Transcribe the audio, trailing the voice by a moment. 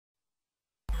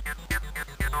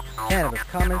Cannabis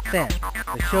Common Sense,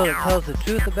 the show that tells the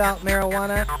truth about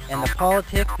marijuana and the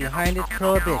politics behind its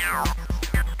prohibition.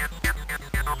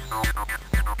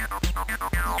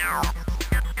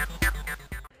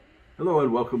 Hello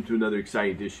and welcome to another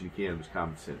exciting edition of Cannabis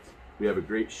Common Sense. We have a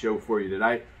great show for you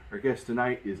tonight. Our guest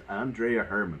tonight is Anndrea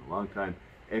Hermann, a longtime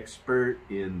expert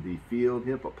in the field,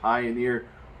 hemp, a pioneer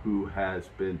who has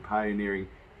been pioneering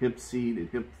hemp seed and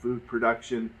hemp food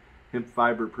production, hemp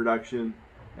fiber production,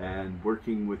 and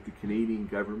working with the Canadian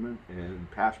government and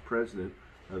past president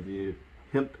of the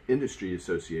Hemp Industry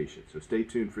Association. So stay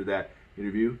tuned for that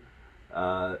interview.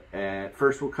 And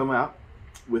first we'll come out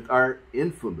with our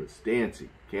infamous dancing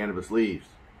cannabis leaves.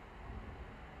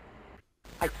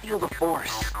 I feel the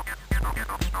force.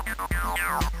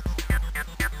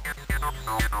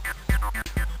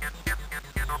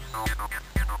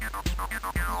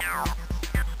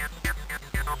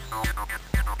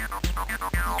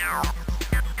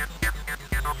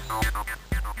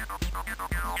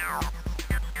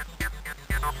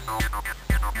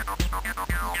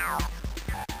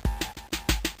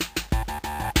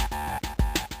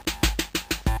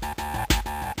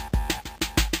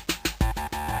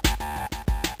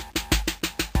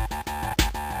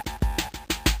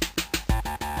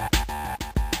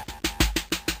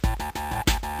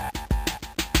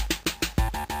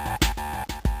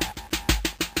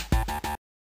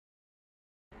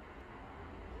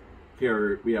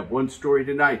 We have one story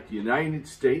tonight. The United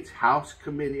States House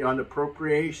Committee on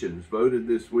Appropriations voted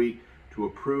this week to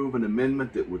approve an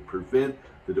amendment that would prevent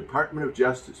the Department of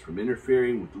Justice from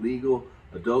interfering with legal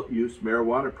adult use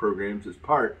marijuana programs as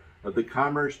part of the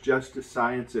Commerce, Justice,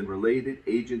 Science, and Related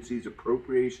Agencies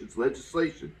Appropriations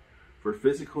legislation for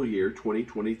fiscal year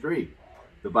 2023.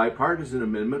 The bipartisan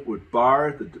amendment would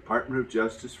bar the Department of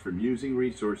Justice from using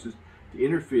resources to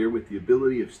interfere with the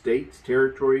ability of states,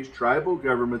 territories, tribal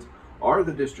governments, or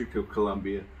the District of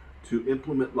Columbia to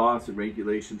implement laws and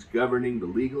regulations governing the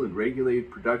legal and regulated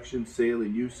production, sale,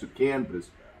 and use of cannabis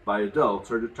by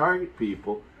adults, or to target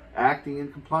people acting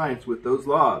in compliance with those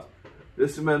laws.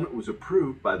 This amendment was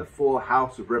approved by the full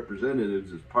House of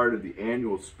Representatives as part of the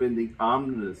annual spending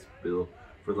omnibus bill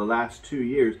for the last 2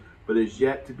 years, but is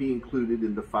yet to be included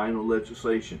in the final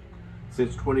legislation.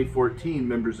 Since 2014,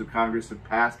 members of Congress have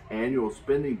passed annual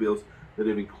spending bills that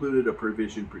have included a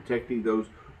provision protecting those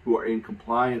who are in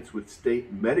compliance with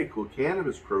state medical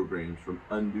cannabis programs from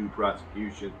undue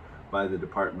prosecution by the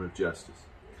Department of Justice.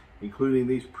 Including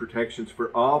these protections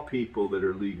for all people that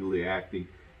are legally acting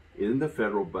in the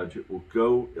federal budget will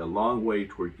go a long way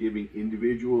toward giving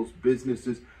individuals,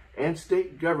 businesses, and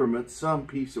state governments some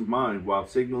peace of mind while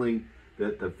signaling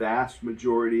that the vast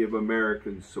majority of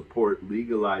Americans support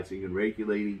legalizing and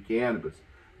regulating cannabis,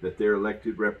 that their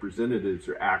elected representatives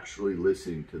are actually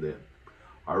listening to them.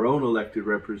 Our own elected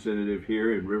representative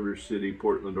here in River City,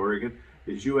 Portland, Oregon,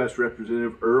 is U.S.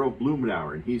 Representative Earl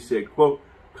Blumenauer, and he said, quote,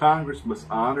 "Congress must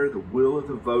honor the will of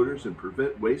the voters and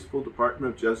prevent wasteful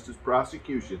Department of Justice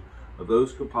prosecution of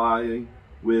those complying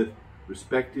with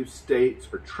respective states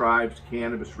or tribes'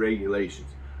 cannabis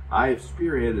regulations. I have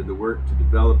spearheaded the work to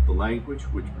develop the language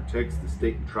which protects the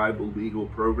state and tribal legal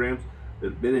programs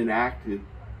that have been enacted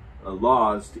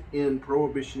laws to end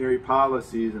prohibitionary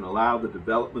policies and allow the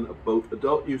development of both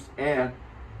adult use and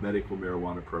medical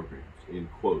marijuana programs," end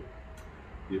quote.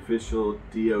 The official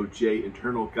DOJ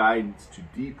internal guidance to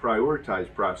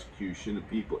deprioritize prosecution of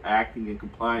people acting in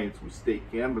compliance with state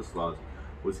cannabis laws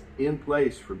was in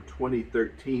place from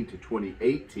 2013 to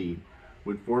 2018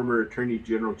 when former Attorney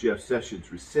General Jeff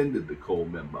Sessions rescinded the Cole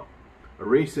memo.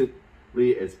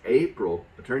 Recently as April,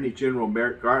 Attorney General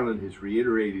Merrick Garland has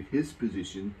reiterated his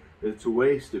position that it's a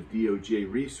waste of DOJ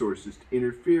resources to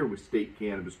interfere with state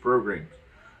cannabis programs.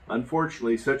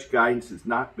 Unfortunately, such guidance has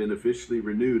not been officially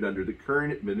renewed under the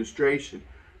current administration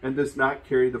and does not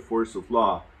carry the force of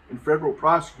law, and federal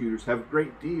prosecutors have a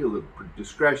great deal of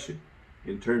discretion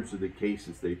in terms of the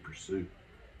cases they pursue.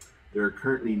 There are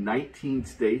currently 19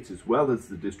 states, as well as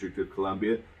the District of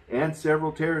Columbia, and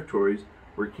several territories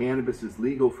where cannabis is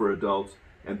legal for adults,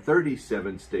 and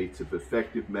 37 states have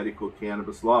effective medical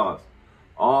cannabis laws.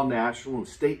 All national and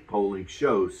state polling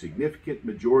shows significant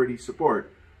majority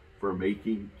support for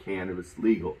making cannabis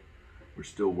legal. We're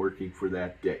still working for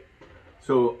that day.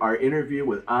 So our interview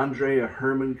with Anndrea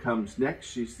Hermann comes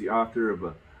next. She's the author of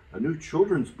a new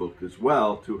children's book as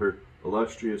well to her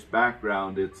illustrious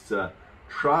background. It's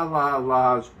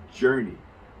Tra-La-La's Journey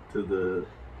to the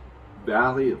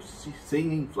Valley of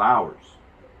Singing Flowers.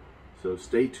 So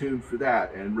stay tuned for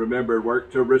that. And remember,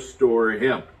 work to restore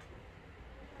hemp.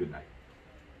 Good night.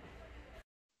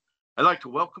 I'd like to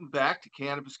welcome back to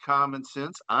Cannabis Common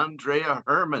Sense Anndrea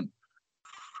Hermann,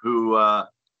 who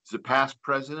the past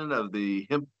president of the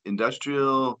Hemp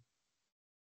Industrial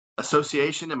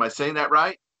Association. Am I saying that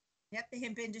right? Yep, the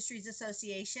Hemp Industries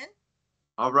Association.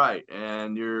 All right.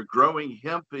 And you're growing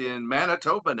hemp in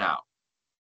Manitoba now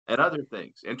and other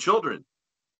things and children.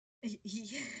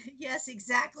 Yes,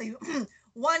 exactly.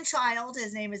 One child,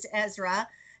 his name is Ezra,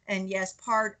 and yes,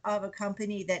 part of a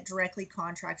company that directly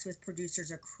contracts with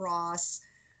producers across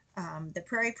the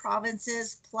Prairie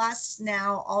provinces, plus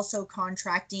now also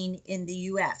contracting in the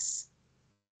U.S.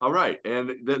 All right.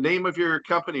 And the name of your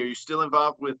company, are you still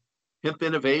involved with Hemp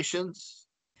Innovations?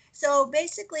 So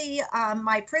basically,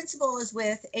 my principal is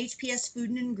with HPS Food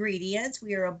and Ingredients.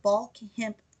 We are a bulk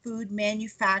hemp food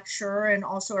manufacturer and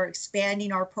also are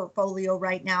expanding our portfolio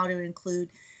right now to include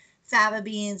fava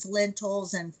beans,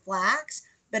 lentils, and flax.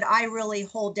 But I really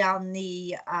hold down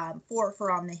the fort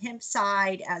for on the hemp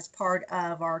side as part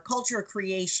of our culture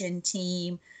creation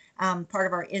team, part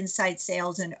of our inside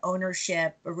sales and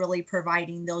ownership, really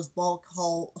providing those bulk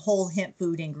whole hemp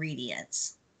food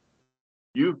ingredients.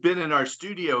 You've been in our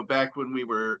studio back when we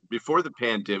were before the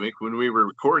pandemic, when we were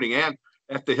recording, and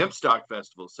at the Hempstock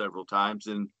Festival several times.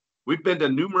 And we've been to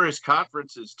numerous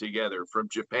conferences together from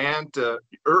Japan to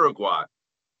Uruguay.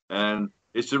 And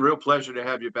it's a real pleasure to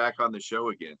have you back on the show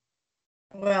again.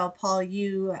 Well, Paul,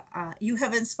 you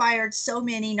have inspired so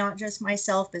many, not just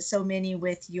myself, but so many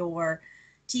with your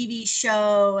TV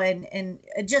show and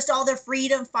just all the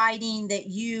freedom fighting that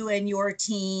you and your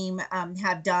team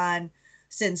have done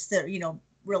since the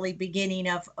really beginning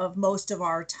of most of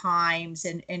our times,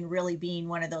 and really being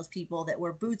one of those people that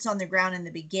were boots on the ground in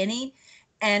the beginning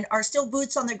and are still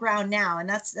boots on the ground now. And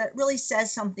that really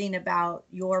says something about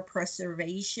your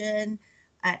preservation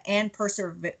and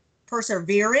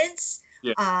perseverance.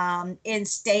 Yeah. In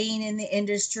staying in the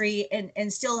industry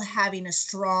and still having a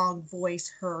strong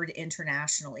voice heard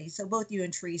internationally. So both you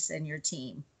and Teresa and your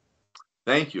team.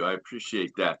 Thank you. I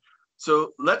appreciate that.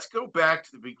 So let's go back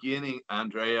to the beginning,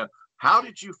 Anndrea. How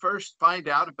did you first find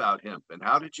out about hemp, and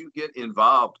how did you get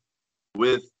involved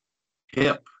with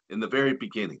hemp in the very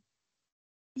beginning?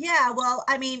 Yeah, well,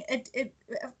 I mean,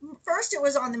 first it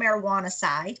was on the marijuana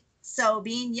side. So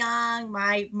being young,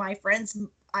 my friends,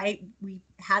 we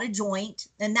had a joint,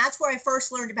 and that's where I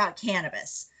first learned about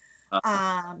cannabis.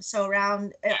 So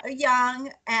around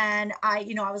young, and I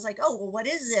was like, oh, well, what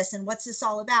is this? And what's this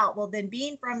all about? Well, then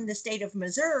being from the state of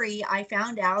Missouri, I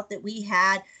found out that we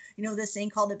had, this thing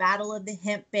called the Battle of the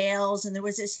Hemp Bales. And there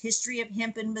was this history of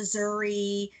hemp in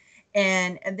Missouri.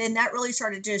 And then that really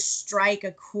started to strike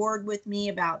a chord with me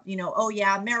about, oh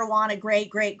yeah, marijuana, great,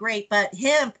 great, great. But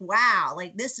hemp, wow,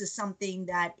 like this is something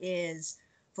that is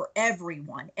for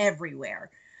everyone, everywhere.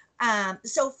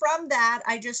 So from that,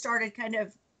 I just started kind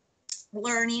of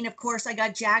learning. Of course, I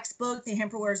got Jack's book, The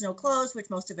Hemper Wears No Clothes, which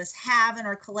most of us have in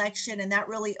our collection. And that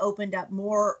really opened up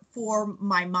more for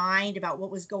my mind about what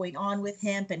was going on with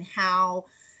hemp and how,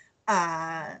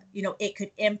 it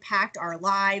could impact our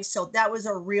lives. So that was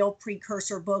a real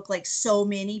precursor book, like so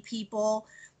many people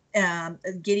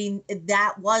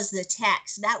that was the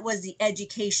text. That was the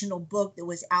educational book that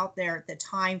was out there at the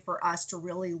time for us to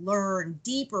really learn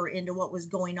deeper into what was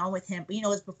going on with hemp. It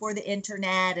was before the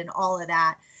internet and all of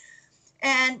that.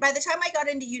 And by the time I got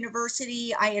into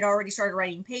university, I had already started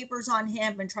writing papers on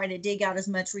hemp and trying to dig out as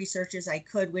much research as I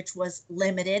could, which was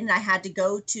limited. And I had to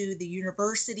go to the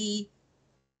university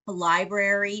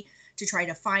library to try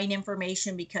to find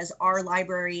information because our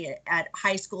library at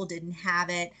high school didn't have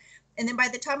it. And then by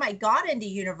the time I got into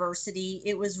university,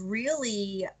 it was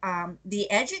really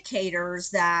the educators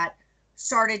that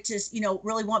started to,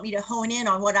 really want me to hone in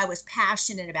on what I was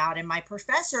passionate about. And my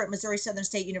professor at Missouri Southern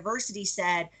State University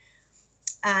said,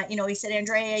 he said,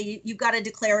 Anndrea, you've got to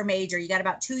declare a major. You got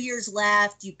about 2 years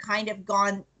left. You've kind of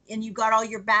gone and you've got all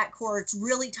your backcourt. It's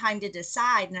really time to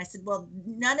decide. And I said, well,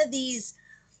 none of these,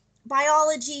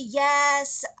 biology,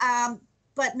 yes,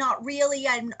 but not really.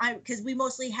 Because we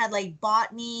mostly had like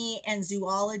botany and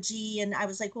zoology. And I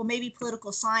was like, well, maybe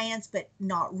political science, but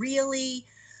not really.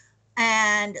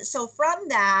 And so from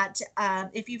that,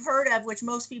 if you've heard of, which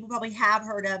most people probably have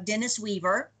heard of, Dennis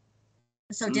Weaver.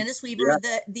 So Dennis Weaver,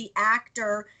 yeah. the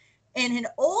actor, in an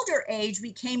older age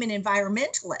became an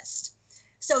environmentalist.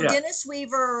 So yeah. Dennis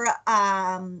Weaver,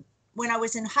 when I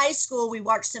was in high school, we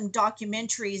watched some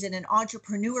documentaries in an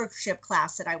entrepreneurship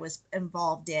class that I was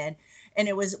involved in. And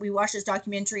we watched this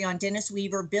documentary on Dennis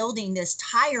Weaver building this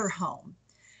tire home.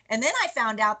 And then I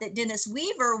found out that Dennis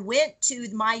Weaver went to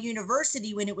my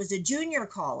university when it was a junior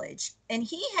college, and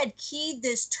he had keyed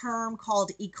this term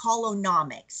called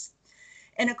ecolonomics.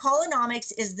 And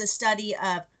ecolonomics is the study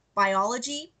of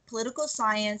biology, political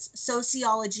science,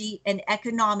 sociology, and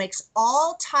economics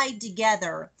all tied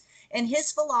together And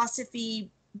his philosophy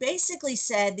basically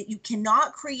said that you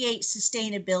cannot create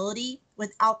sustainability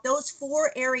without those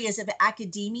 4 areas of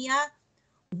academia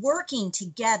working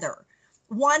together.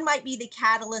 One might be the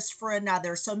catalyst for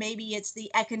another. So maybe it's the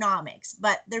economics,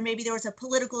 but maybe there was a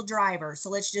political driver. So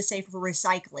let's just say for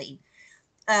recycling.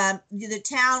 The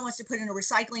town wants to put in a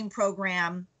recycling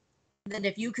program that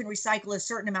if you can recycle a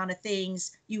certain amount of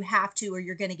things, you have to, or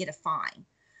you're going to get a fine.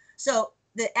 So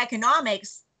the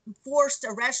economics forced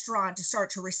a restaurant to start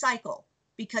to recycle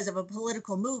because of a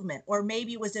political movement, or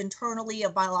maybe it was internally a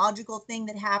biological thing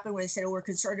that happened where they said, oh, we're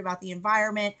concerned about the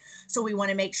environment, so we want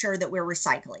to make sure that we're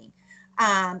recycling.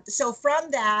 So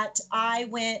from that,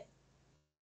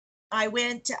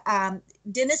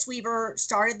 Dennis Weaver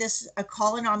started this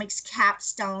Economics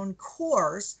capstone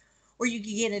course where you could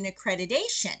get an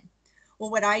accreditation. Well,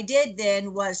 what I did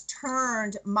then was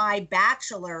turned my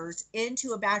bachelor's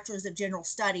into a bachelor's of general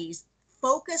studies,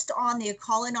 focused on the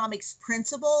economics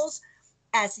principles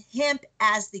as hemp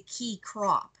as the key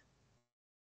crop.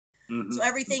 Mm-hmm. So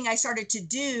everything I started to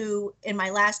do in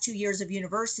my last 2 years of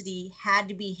university had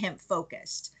to be hemp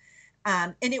focused.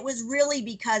 And it was really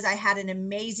because I had an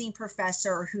amazing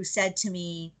professor who said to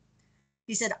me,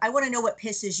 he said, I want to know what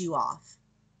pisses you off.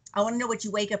 I want to know what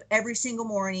you wake up every single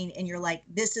morning and you're like,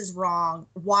 this is wrong.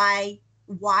 Why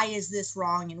is this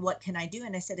wrong? And what can I do?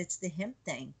 And I said, it's the hemp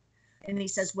thing. And he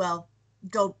says, well,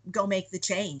 go make the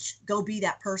change. Go be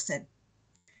that person.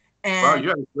 And wow, you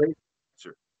have a great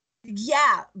answer.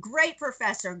 Yeah, great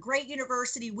professor, great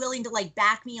university, willing to like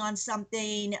back me on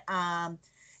something.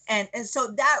 And so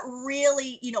that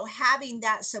really, having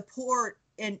that support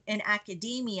in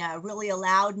academia really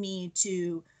allowed me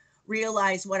to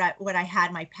realize what I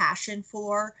had my passion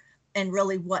for, and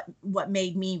really what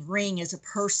made me ring as a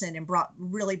person and brought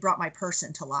my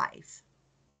person to life.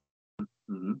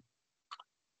 Mm-hmm.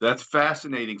 That's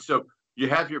fascinating. So you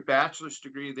have your bachelor's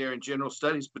degree there in general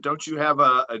studies, but don't you have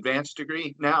an advanced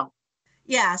degree now?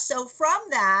 Yeah. So from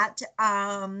that,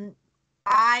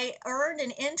 I earned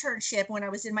an internship when I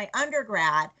was in my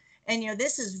undergrad. And,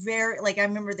 this is very, like, I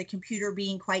remember the computer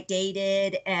being quite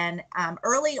dated and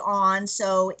early on.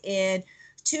 So in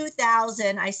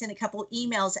 2000, I sent a couple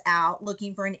emails out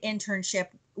looking for an internship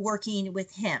working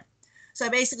with hemp. So I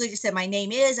basically just said, my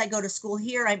name is, I go to school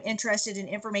here. I'm interested in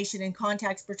information and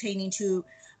contacts pertaining to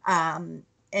an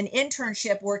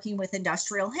internship working with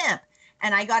industrial hemp.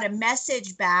 And I got a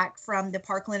message back from the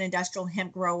Parkland Industrial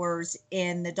Hemp Growers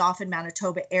in the Dauphin,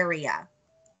 Manitoba area.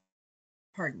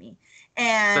 Pardon me.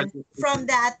 And from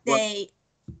that,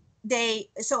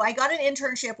 so I got an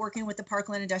internship working with the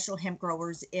Parkland Industrial Hemp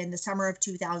Growers in the summer of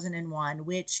 2001,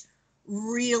 which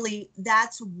really,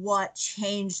 that's what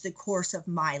changed the course of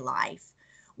my life,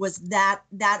 was that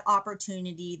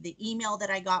opportunity. The email that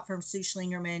I got from Sue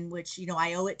Schlingerman, which,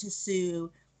 I owe it to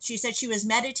Sue. She said she was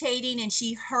meditating and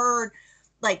she heard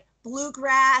like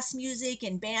bluegrass music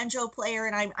and banjo player,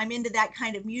 and I'm into that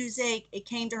kind of music. It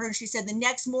came to her and she said the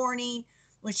next morning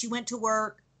when she went to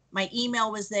work, my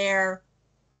email was there,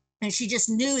 and she just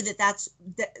knew that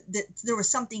there was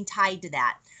something tied to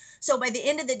that. So by the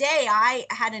end of the day, I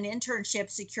had an internship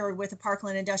secured with the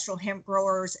Parkland Industrial Hemp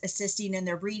Growers, assisting in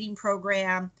their breeding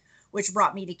program, which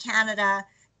brought me to Canada.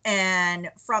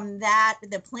 And from that,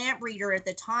 the plant breeder at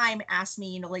the time asked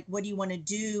me, like, what do you want to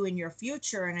do in your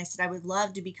future? And I said, I would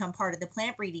love to become part of the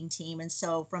plant breeding team. And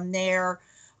so from there,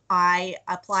 I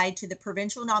applied to the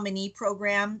provincial nominee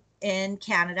program in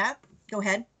Canada. Go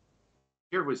ahead.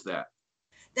 Here was that?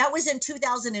 That was in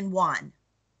 2001.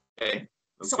 Okay.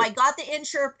 So I got the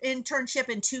internship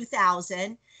in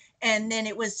 2000, and then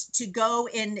it was to go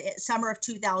in summer of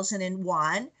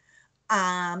 2001.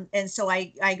 And so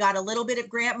I got a little bit of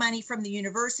grant money from the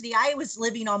university. I was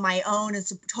living on my own and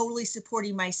totally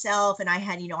supporting myself. And I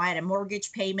had a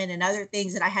mortgage payment and other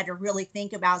things that I had to really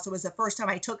think about. So it was the first time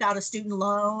I took out a student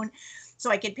loan so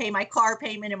I could pay my car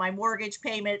payment and my mortgage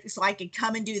payment so I could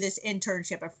come and do this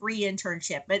internship, a free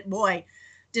internship. But boy,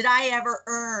 did I ever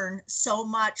earn so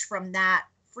much from that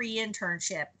free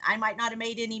internship. I might not have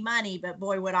made any money, but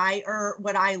boy, what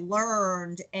I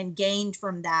learned and gained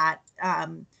from that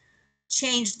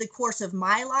changed the course of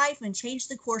my life and changed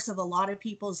the course of a lot of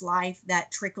people's life that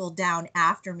trickled down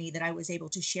after me that I was able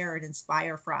to share and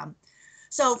inspire from.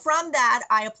 So from that,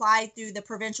 I applied through the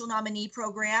provincial nominee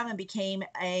program and became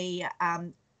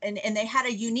and they had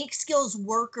a unique skills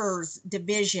workers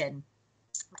division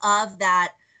of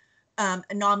that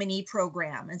nominee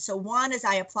program. And so one is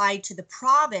I applied to the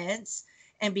province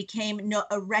and became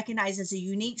recognized as a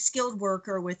unique skilled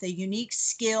worker with a unique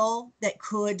skill that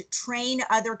could train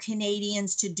other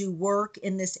Canadians to do work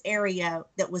in this area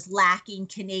that was lacking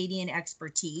Canadian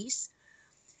expertise.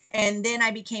 And then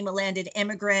I became a landed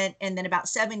immigrant. And then about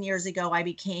 7 years ago, I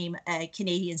became a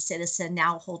Canadian citizen,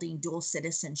 now holding dual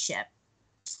citizenship.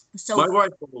 So my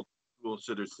wife holds dual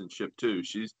citizenship too.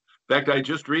 She's, in fact, I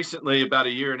just recently, about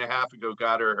a year and a half ago,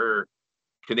 got her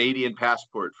Canadian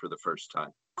passport for the first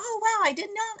time. oh wow, I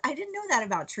didn't know that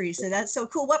about Teresa. That's so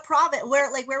cool. What province,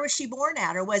 where was she born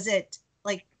at? Or was it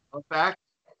like Halifax.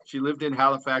 She lived in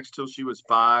Halifax till she was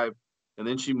 5, and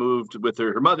then she moved with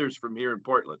her. Her mother's from here in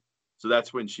Portland, so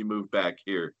that's when she moved back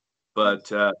here.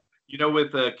 But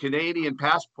with a Canadian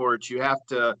passport, you have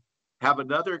to have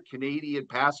another Canadian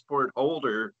passport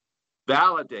holder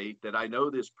validate that I know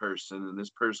this person and this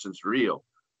person's real.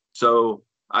 So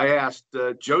I asked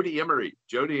Jody Emery.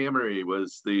 Jody Emery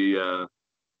was the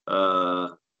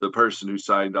person who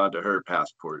signed on to her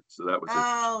passport. So that was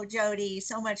oh, Jody,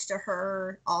 so much to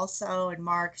her also, and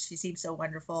Mark, she seems so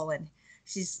wonderful, and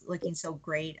she's looking so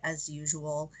great as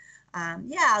usual.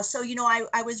 Yeah, so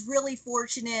I was really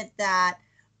fortunate that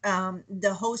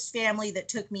the host family that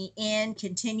took me in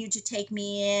continued to take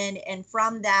me in, and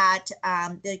from that,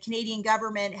 the Canadian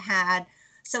government had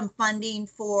some funding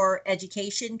for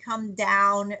education come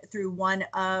down through one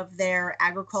of their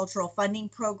agricultural funding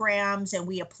programs, and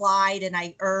we applied, and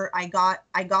I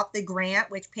got the grant,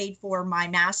 which paid for my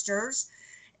master's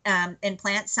in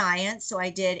plant science. So I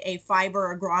did a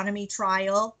fiber agronomy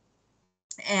trial,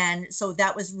 and so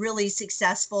that was really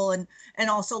successful, and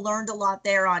also learned a lot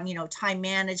there on time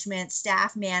management,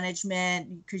 staff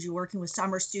management, because you're working with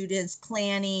summer students,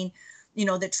 planning,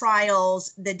 the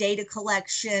trials, the data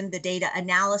collection, the data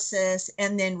analysis,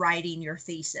 and then writing your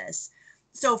thesis.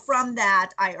 So from that,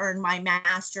 I earned my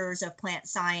master's of plant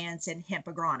science and hemp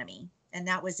agronomy, and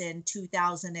that was in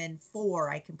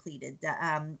 2004. I completed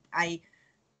the let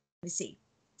me see,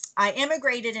 I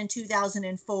immigrated in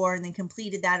 2004 and then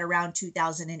completed that around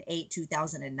 2008,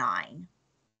 2009.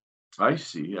 I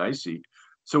see.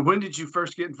 So when did you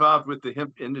first get involved with the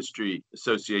Hemp Industry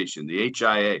Association, the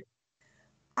HIA?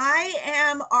 I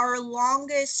am our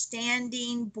longest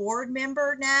standing board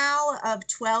member now of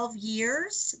 12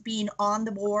 years being on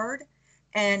the board,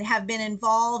 and have been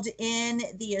involved in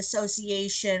the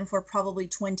association for probably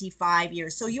 25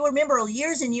 years. So you remember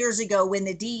years and years ago when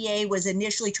the DEA was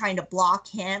initially trying to block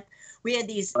hemp, we had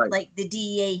these Right. like the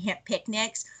DEA hemp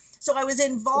picnics. So I was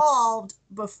involved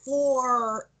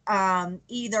before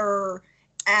either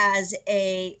as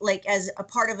a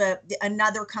part of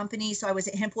another company. So I was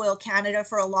at Hemp Oil Canada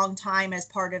for a long time as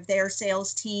part of their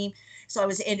sales team. So I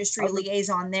was industry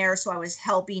liaison there. So I was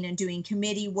helping and doing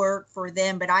committee work for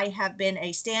them. But I have been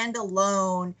a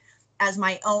standalone as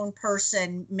my own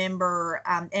person member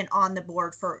and on the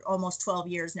board for almost 12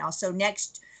 years now. So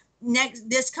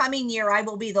this coming year, I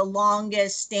will be the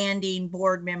longest standing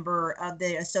board member of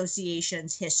the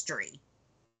association's history.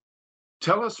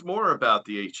 Tell us more about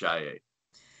the HIA.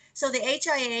 So the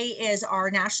HIA is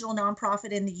our national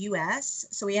nonprofit in the U.S.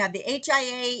 So we have the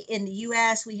HIA in the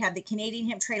U.S., we have the Canadian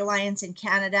Hemp Trade Alliance in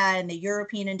Canada, and the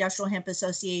European Industrial Hemp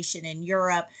Association in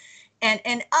Europe, and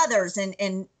others.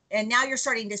 And now you're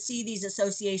starting to see these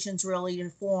associations really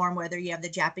form, whether you have the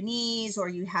Japanese or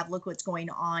you have, look what's going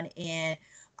on in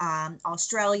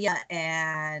Australia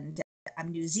and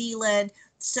New Zealand.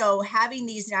 So having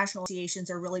these national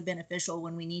associations are really beneficial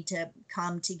when we need to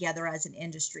come together as an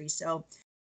industry. So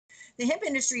the Hemp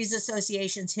Industries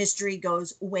Association's history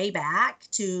goes way back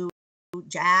to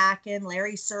Jack and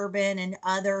Larry Serban and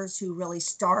others who really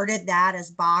started that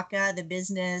as BACA, the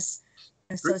Business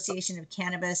Association of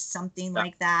Cannabis, something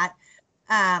like that,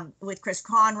 with Chris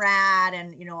Conrad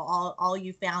and all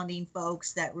you founding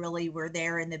folks that really were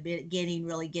there in the beginning,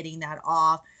 really getting that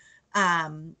off.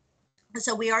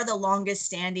 So we are the longest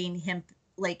standing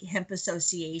hemp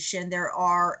association. There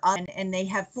are and they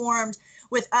have formed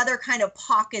with other kind of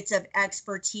pockets of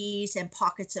expertise and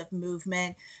pockets of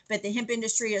movement, but the Hemp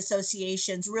Industry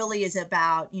Associations really is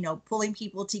about pulling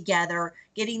people together,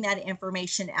 getting that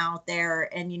information out there,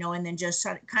 and and then just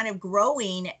kind of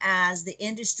growing as the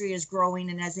industry is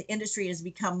growing and as the industry has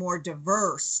become more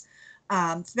diverse,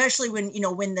 especially when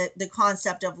when the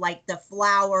concept of like the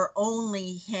flower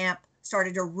only hemp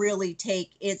started to really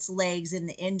take its legs in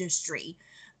the industry,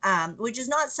 which is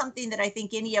not something that I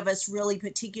think any of us really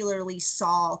particularly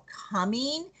saw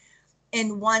coming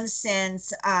in one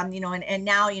sense, and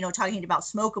now, talking about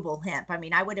smokable hemp. I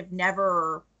mean, I would have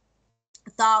never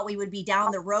thought we would be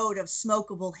down the road of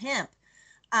smokable hemp.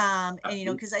 And,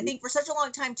 because I think for such a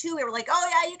long time too, we were like, oh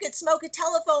yeah, you could smoke a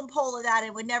telephone pole of that and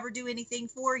it would never do anything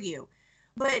for you.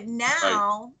 But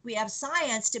now we have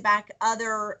science to back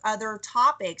other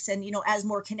topics. And, as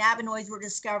more cannabinoids were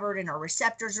discovered and our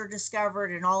receptors are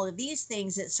discovered and all of these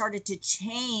things, it started to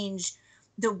change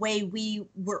the way we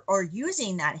are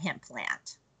using that hemp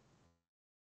plant.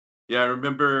 Yeah, I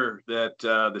remember that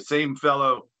the same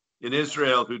fellow in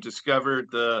Israel who discovered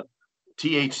the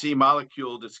THC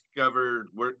molecule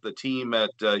worked the team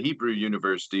at Hebrew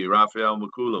University, Raphael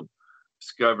McCullum,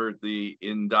 discovered the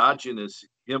endogenous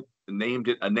hemp, named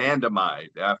it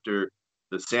anandamide after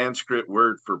the Sanskrit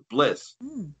word for bliss.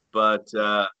 But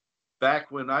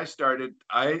back when I started,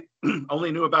 I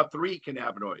only knew about 3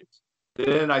 cannabinoids.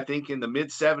 Then I think in the mid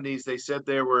 70s, they said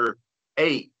there were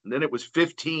 8, and then it was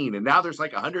 15, and now there's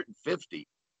like 150,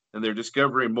 and they're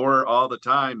discovering more all the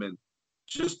time. And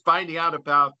just finding out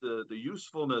about the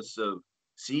usefulness of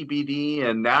CBD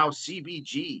and now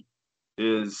CBG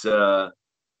is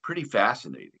pretty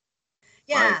fascinating.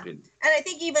 Yeah, and I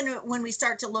think even when we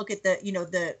start to look at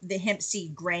the hemp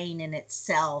seed grain in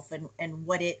itself and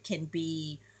what it can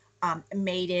be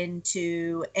made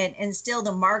into, and still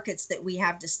the markets that we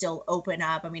have to still open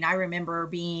up. I mean, I remember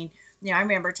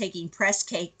taking press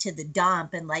cake to the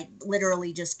dump and like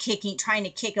literally just trying to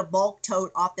kick a bulk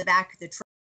tote off the back of the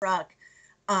truck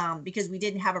because we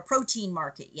didn't have a protein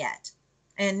market yet.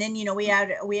 And then, we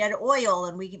had oil,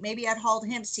 and we maybe had hulled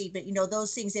hemp seed, but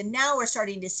those things. And now we're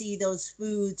starting to see those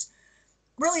foods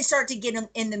really start to get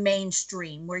in the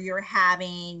mainstream, where you're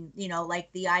having, like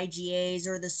the IGAs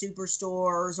or the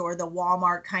superstores or the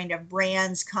Walmart kind of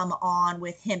brands come on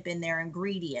with hemp in their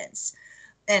ingredients.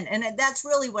 And that's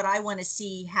really what I want to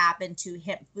see happen to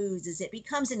hemp foods, is it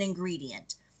becomes an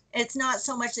ingredient. It's not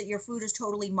so much that your food is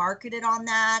totally marketed on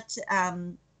that.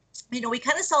 We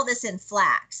kind of saw this in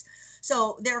flax.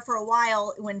 So there for a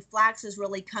while, when flax was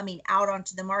really coming out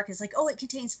onto the market, it's like, oh, it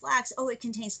contains flax. Oh, it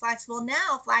contains flax. Well,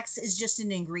 now flax is just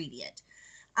an ingredient.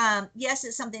 Yes,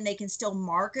 it's something they can still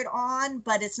market on,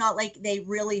 but it's not like they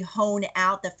really hone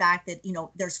out the fact that,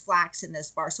 there's flax in this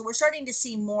bar. So we're starting to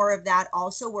see more of that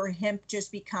also, where hemp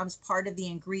just becomes part of the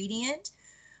ingredient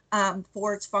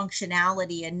for its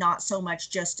functionality, and not so much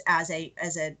just as a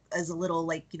little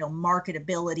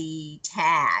marketability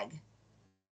tag.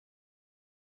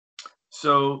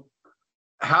 So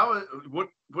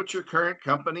what's your current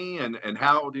company, and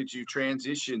how did you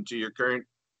transition to your current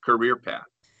career path?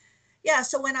 Yeah,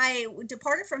 so when I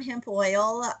departed from hemp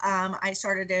oil, I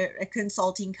started a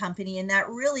consulting company, and that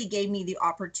really gave me the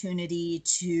opportunity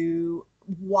to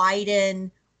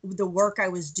widen the work I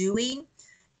was doing,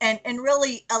 and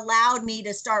really allowed me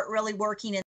to start really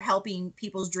working and helping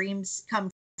people's dreams come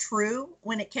true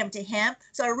when it came to hemp.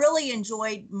 So I really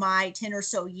enjoyed my 10 or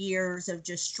so years of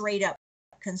just straight up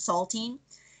consulting.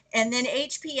 And then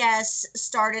HPS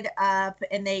started up,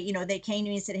 and they came to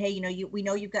me and said, hey, we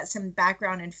know you've got some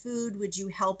background in food. Would you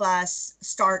help us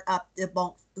start up the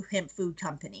bulk hemp food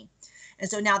company? And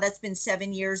so now that's been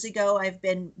 7 years ago. I've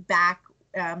been back,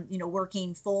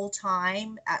 working full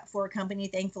time for a company.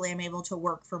 Thankfully, I'm able to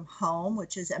work from home,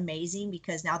 which is amazing,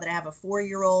 because now that I have a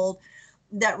 4-year-old,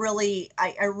 that really,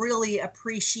 I really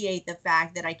appreciate the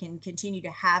fact that I can continue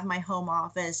to have my home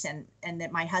office, and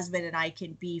that my husband and I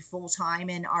can be full time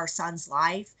in our son's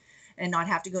life and not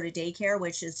have to go to daycare,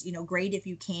 which is, great if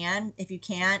you can. If you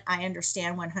can't, I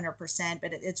understand 100%,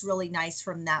 but it's really nice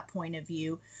from that point of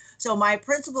view. So my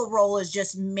principal role is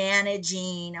just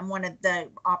managing. I'm one of the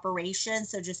operations,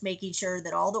 so just making sure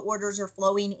that all the orders are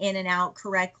flowing in and out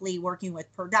correctly, working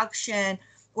with production,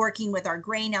 working with our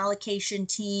grain allocation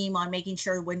team on making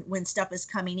sure when stuff is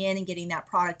coming in and getting that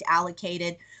product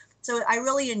allocated. So I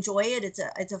really enjoy it.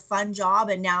 It's a fun job.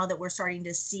 And now that we're starting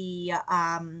to see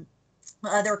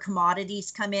other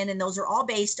commodities come in, and those are all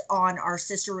based on our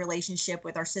sister relationship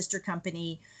with our sister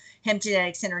company, Hemp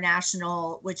Genetics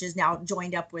International, which is now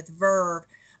joined up with Verve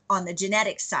on the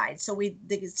genetics side. So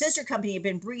the sister company had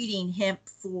been breeding hemp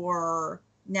for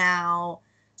now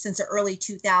since the early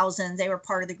 2000s. They were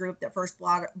part of the group that first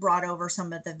brought over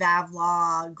some of the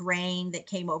Vavlaw grain that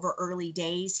came over early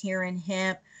days here in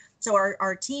hemp. So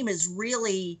our team has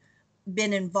really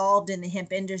been involved in the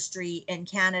hemp industry in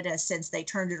Canada since they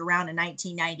turned it around in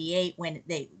 1998.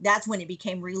 That's when it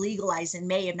became re-legalized. In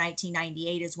May of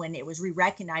 1998 is when it was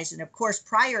re-recognized. And of course,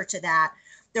 prior to that,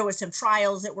 there was some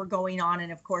trials that were going on,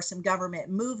 and of course some government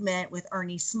movement with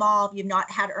Ernie Small. If you've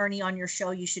not had Ernie on your show,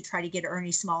 you should try to get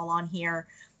Ernie Small on here.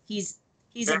 He's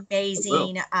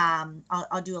amazing.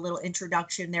 I'll do a little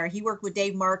introduction there. He worked with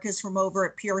Dave Marcus from over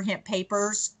at Pure Hemp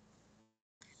Papers.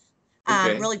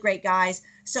 Okay. Really great guys.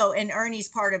 So, and Ernie's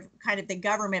part of kind of the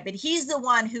government, but he's the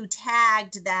one who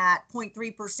tagged that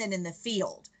 0.3% in the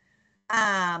field.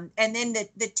 And then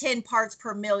the 10 parts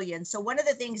per million. So one of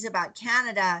the things about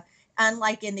Canada,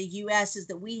 unlike in the US, is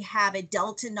that we have a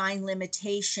Delta 9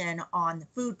 limitation on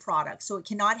food products. So it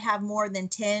cannot have more than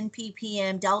 10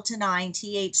 ppm Delta 9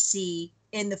 THC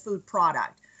in the food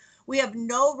product. We have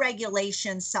no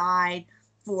regulation side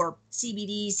for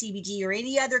CBD, CBG, or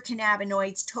any other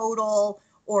cannabinoids, total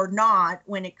or not,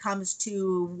 when it comes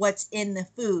to what's in the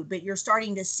food. But you're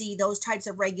starting to see those types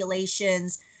of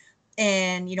regulations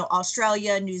in,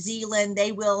 Australia, New Zealand.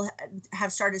 They will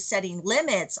have started setting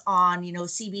limits on,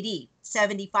 CBD,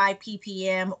 75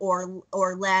 ppm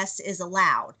or less is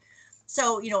allowed.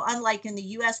 So, unlike in the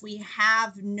US, we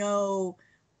have no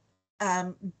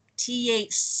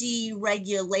THC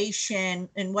regulation.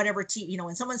 And whatever,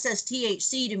 when someone says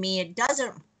THC to me, it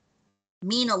doesn't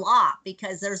mean a lot,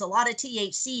 because there's a lot of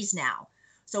THCs now.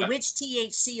 So which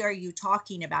THC are you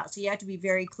talking about? So you have to be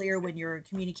very clear when you're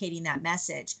communicating that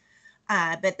message.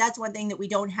 But that's one thing that we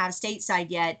don't have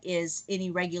stateside yet, is any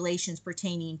regulations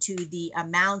pertaining to the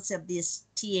amounts of this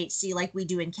THC like we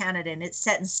do in Canada, and it's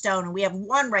set in stone. And we have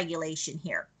one regulation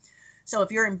here. So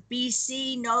if you're in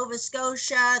BC, Nova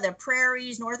Scotia, the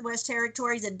Prairies, Northwest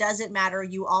Territories, it doesn't matter.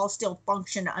 You all still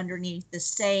function underneath the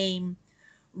same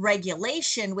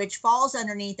regulation, which falls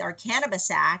underneath our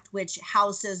Cannabis Act, which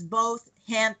houses both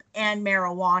hemp and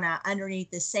marijuana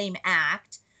underneath the same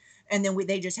act. And then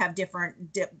they just have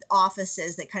different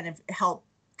offices that kind of help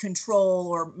control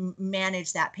or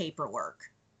manage that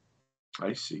paperwork.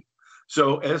 I see.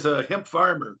 So as a hemp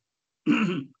farmer,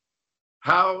 when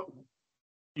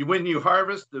you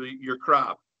harvest your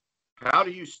crop, how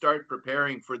do you start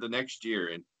preparing for the next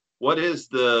year? And what is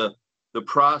the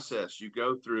process you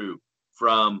go through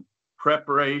from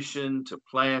preparation to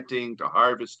planting to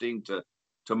harvesting to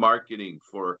marketing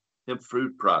for hemp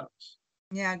food products?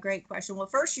 Yeah, great question. Well,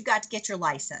 first you got to get your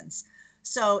license.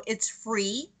 So it's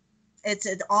free. It's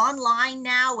online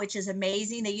now, which is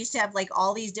amazing. They used to have like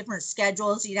all these different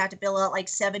schedules. You'd have to fill out like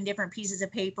 7 different pieces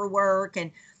of paperwork,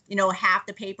 and half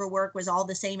the paperwork was all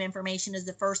the same information as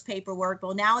the first paperwork.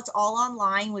 Well, now it's all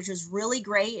online, which is really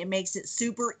great. It makes it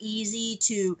super easy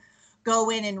to go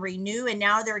in and renew. And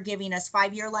now they're giving us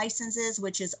 5-year licenses,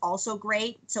 which is also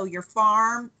great. So your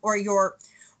farm or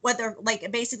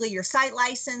basically your site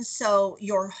license, so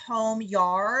your home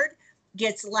yard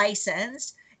gets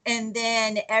licensed. And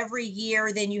then every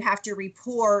year, then you have to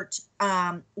report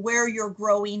where you're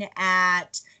growing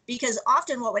at, because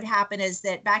often what would happen is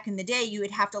that back in the day, you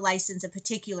would have to license a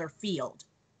particular field.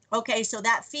 Okay, so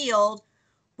that field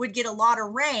would get a lot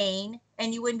of rain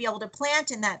and you wouldn't be able to plant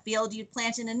in that field. You'd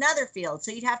plant in another field.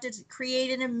 So you'd have to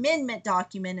create an amendment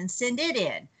document and send it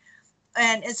in.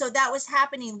 And so that was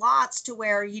happening lots, to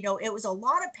where, it was a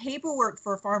lot of paperwork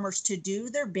for farmers to do.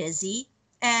 They're busy.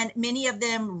 And many of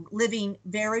them living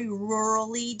very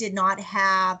rurally did not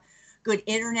have good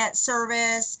internet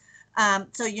service.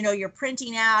 So, you're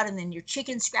printing out and then you're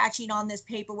chicken scratching on this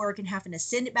paperwork and having to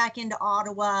send it back into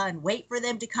Ottawa and wait for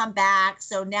them to come back.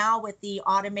 So now with the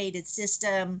automated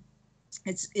system,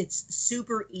 it's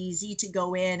super easy to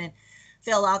go in and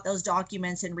fill out those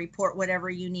documents and report whatever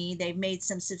you need. They've made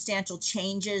some substantial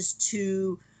changes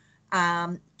to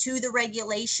the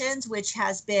regulations, which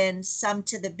has been some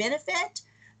to the benefit,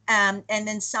 and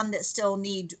then some that still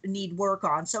need work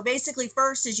on. So basically,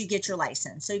 first is you get your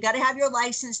license. So you got to have your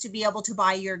license to be able to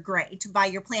buy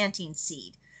your planting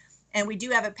seed. And we do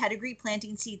have a pedigree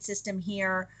planting seed system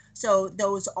here. So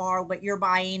those are, what you're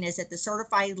buying is at the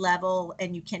certified level,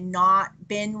 and you cannot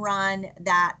bin run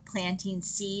that planting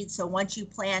seed. So once you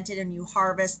plant it and you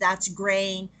harvest, that's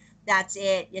grain, that's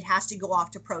it. It has to go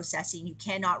off to processing. You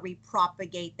cannot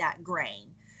repropagate that grain.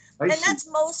 And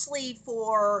that's mostly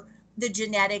for the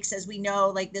genetics. As we know,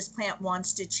 like this plant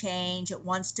wants to change, it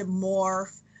wants to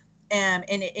morph. And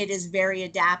it is very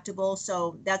adaptable.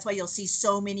 So that's why you'll see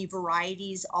so many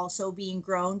varieties also being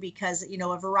grown, because,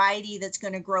 a variety that's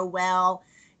going to grow well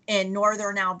in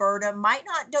northern Alberta might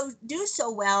not do so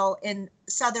well in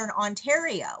southern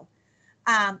Ontario,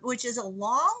 which is a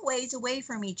long ways away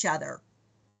from each other.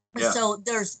 Yeah. So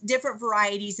there's different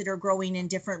varieties that are growing in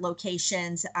different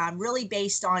locations, really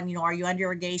based on, are you under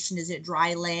irrigation? Is it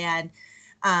dry land?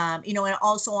 And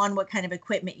also on what kind of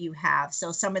equipment you have.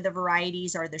 So some of the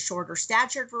varieties are the shorter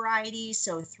statured varieties,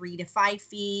 so 3 to 5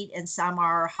 feet, and some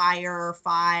are higher,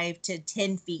 5 to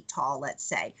 10 feet tall, let's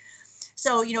say.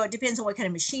 So, it depends on what kind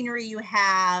of machinery you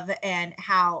have and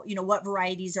how, what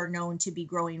varieties are known to be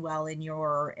growing well in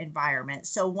your environment.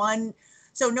 So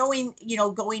knowing,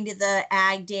 going to the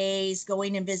ag days,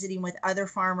 going and visiting with other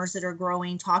farmers that are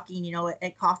growing, talking,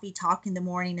 at coffee talk in the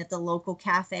morning at the local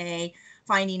cafe,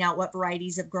 finding out what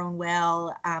varieties have grown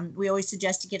well. We always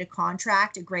suggest to get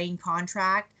a grain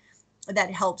contract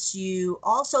that helps you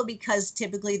also, because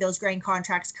typically those grain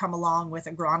contracts come along with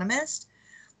agronomists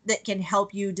that can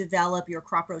help you develop your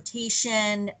crop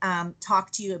rotation,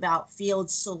 talk to you about field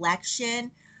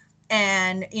selection,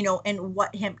 and, and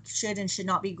what hemp should and should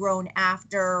not be grown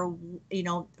after,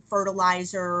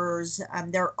 fertilizers.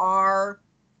 There are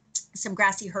some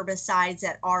grassy herbicides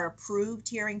that are approved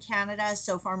here in Canada.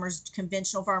 So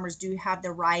conventional farmers do have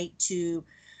the right to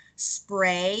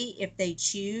spray if they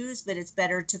choose, but it's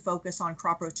better to focus on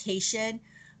crop rotation,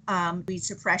 weed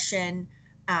suppression,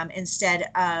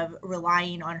 instead of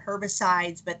relying on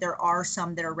herbicides. But there are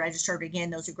some that are registered. Again,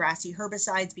 those are grassy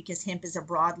herbicides, because hemp is a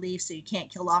broadleaf, so you can't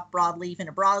kill off broadleaf in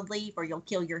a broadleaf, or you'll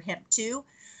kill your hemp too.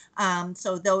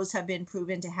 So those have been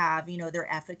proven to have,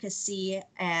 their efficacy.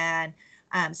 And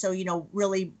so,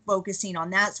 really focusing on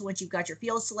that. So once you've got your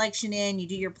field selection in, you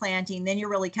do your planting, then you're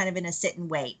really kind of in a sit and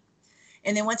wait.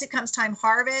 And then once it comes time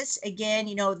harvest, again,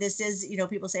 this is,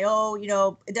 people say, oh,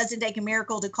 it doesn't take a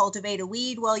miracle to cultivate a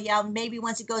weed. Well, yeah, maybe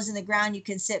once it goes in the ground, you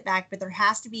can sit back, but there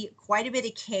has to be quite a bit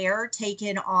of care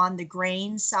taken on the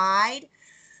grain side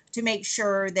to make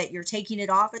sure that you're taking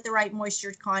it off at the right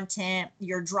moisture content,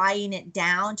 you're drying it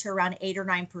down to around 8 or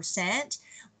 9%,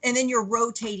 and then you're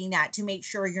rotating that to make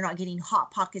sure you're not getting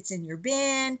hot pockets in your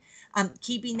bin,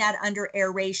 keeping that under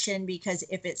aeration, because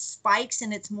if it spikes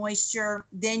in its moisture,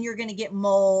 then you're going to get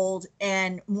mold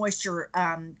and moisture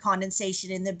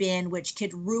condensation in the bin, which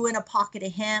could ruin a pocket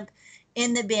of hemp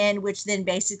in the bin, which then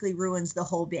basically ruins the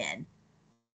whole bin.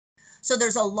 So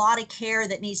there's a lot of care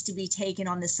that needs to be taken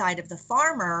on the side of the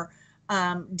farmer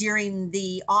during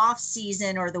the off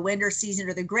season or the winter season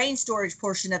or the grain storage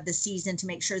portion of the season, to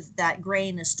make sure that that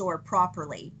grain is stored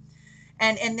properly.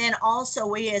 And then also,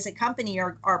 we as a company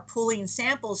are pulling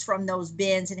samples from those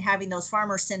bins and having those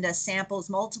farmers send us samples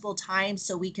multiple times,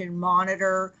 so we can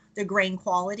monitor the grain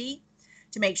quality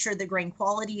to make sure the grain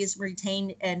quality is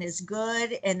retained and is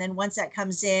good. And then once that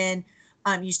comes in,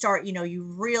 you start, you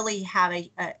really have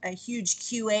a huge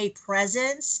QA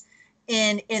presence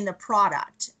in the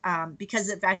product, because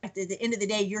in fact, at the end of the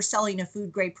day, you're selling a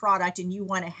food grade product, and you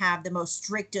want to have the most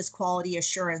strictest quality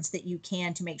assurance that you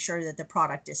can to make sure that the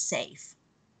product is safe.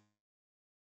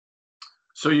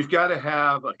 So you've got to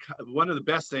have one of the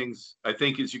best things, I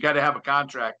think, is you got to have a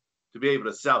contract to be able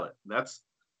to sell it.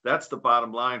 That's the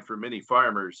bottom line for many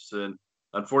farmers. And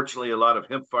unfortunately, a lot of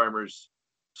hemp farmers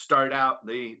start out,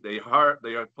 they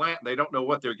don't know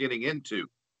what they're getting into.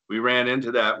 We ran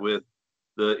into that with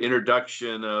the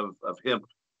introduction of hemp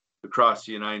across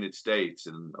the United States,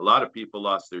 and a lot of people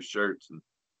lost their shirts, and in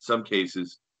some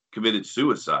cases committed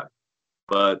suicide.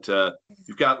 But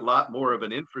you've got a lot more of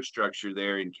an infrastructure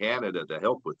there in Canada to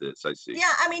help with this, I see.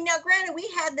 Yeah, I mean, now granted, we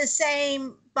had the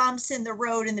same bumps in the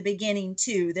road in the beginning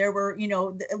too. There were,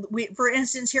 for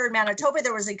instance, here in Manitoba,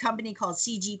 there was a company called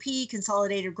CGP,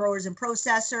 Consolidated Growers and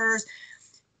Processors.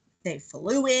 They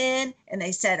flew in and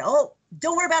they said, oh,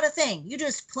 don't worry about a thing. You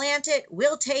just plant it,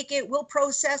 we'll take it, we'll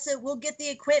process it, we'll get the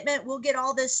equipment, we'll get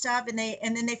all this stuff. And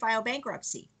then they filed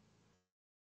bankruptcy.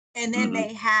 And then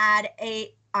they had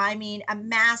a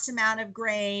mass amount of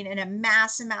grain and a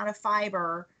mass amount of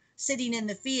fiber sitting in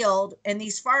the field, and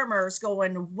these farmers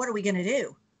going, what are we going to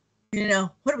do?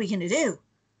 What are we going to do?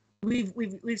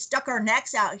 We've stuck our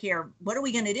necks out here. What are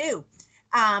we going to do?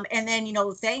 And then,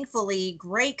 thankfully,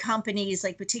 great companies,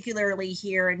 like particularly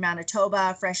here in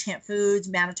Manitoba, Fresh Hemp Foods,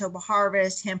 Manitoba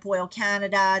Harvest, Hemp Oil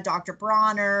Canada, Dr.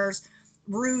 Bronner's,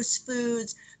 Bruce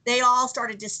Foods, they all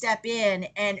started to step in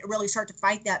and really start to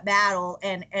fight that battle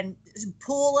and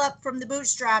pull up from the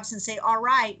bootstraps and say, all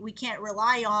right, we can't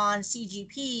rely on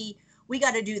CGP. We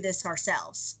got to do this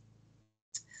ourselves.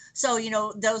 So,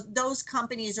 those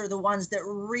companies are the ones that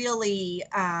really,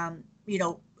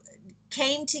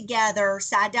 came together,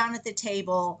 sat down at the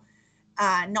table,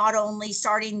 not only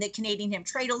starting the Canadian Hemp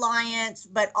Trade Alliance,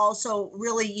 but also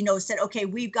really, said, okay,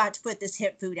 we've got to put this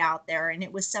hemp food out there. And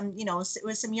it was some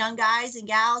young guys and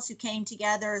gals who came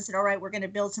together and said, all right, we're going to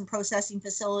build some processing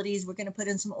facilities. We're going to put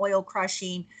in some oil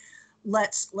crushing.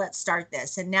 Let's start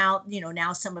this. And now,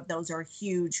 now some of those are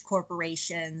huge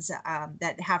corporations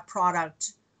that have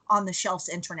product on the shelves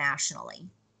internationally.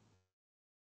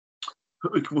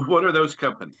 What are those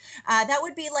companies? That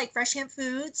would be like Fresh Hemp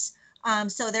Foods.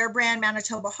 So their brand,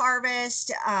 Manitoba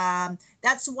Harvest,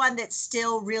 that's one that's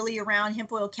still really around.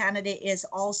 Hemp Oil Canada is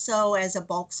also as a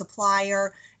bulk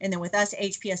supplier. And then with us,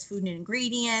 HPS Food and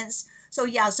Ingredients. So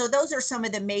yeah, so those are some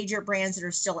of the major brands that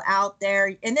are still out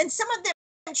there. And then some of them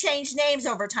changed names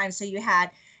over time. So you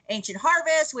had Ancient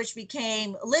Harvest, which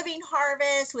became Living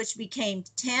Harvest, which became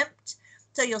Tempt.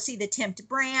 So you'll see the Tempt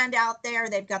brand out there.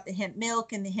 They've got the hemp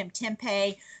milk and the hemp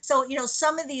tempeh. So,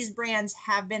 some of these brands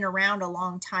have been around a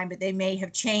long time, but they may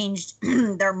have changed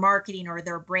their marketing or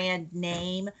their brand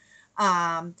name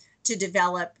to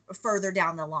develop further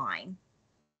down the line.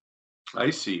 I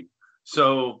see.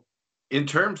 So In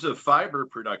terms of fiber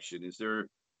production,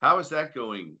 how is that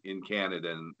going in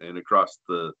Canada and across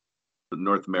the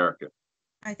North America?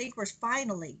 I think we're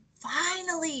finally,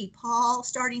 Paul,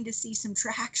 starting to see some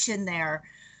traction there,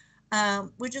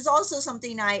 which is also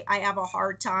something I have a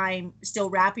hard time still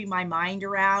wrapping my mind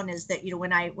around. Is that,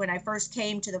 when I first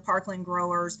came to the Parkland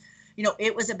growers,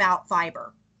 it was about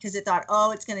fiber, because it thought,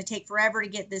 oh, it's going to take forever to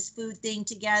get this food thing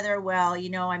together. Well,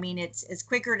 it's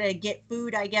quicker to get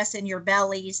food, I guess, in your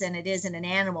bellies than it is in an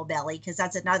animal belly, because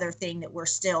that's another thing that we're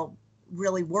still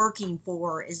really working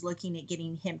for, is looking at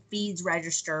getting hemp feeds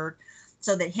registered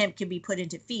so that hemp can be put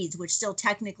into feeds, which still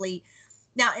technically,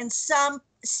 now in some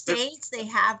states, they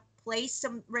have placed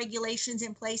some regulations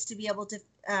in place to be able to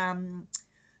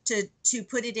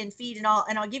put it in feed and all.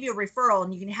 And I'll give you a referral,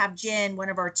 and you can have Jen, one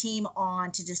of our team,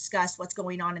 on to discuss what's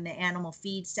going on in the animal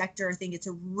feed sector. I think it's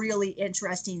a really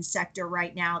interesting sector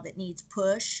right now that needs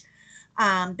push.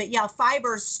 But yeah,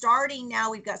 fiber's starting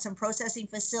now. We've got some processing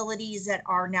facilities that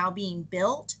are now being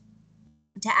built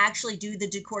to actually do the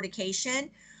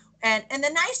decortication. And the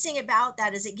nice thing about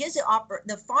that is it gives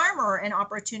the farmer an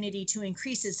opportunity to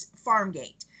increase his farm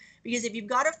gate. Because if you've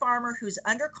got a farmer who's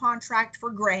under contract for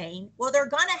grain, well, they're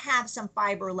going to have some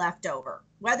fiber left over.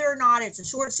 Whether or not it's a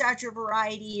short stature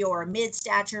variety or a mid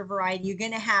stature variety, you're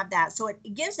going to have that. So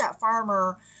it gives that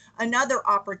farmer another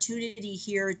opportunity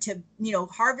here to,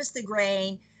 harvest the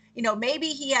grain. Maybe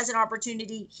he has an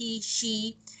opportunity,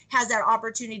 she has that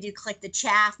opportunity to collect the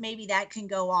chaff. Maybe that can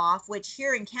go off, which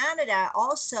here in Canada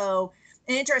also,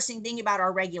 an interesting thing about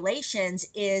our regulations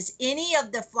is any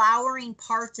of the flowering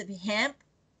parts of hemp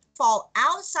fall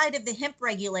outside of the hemp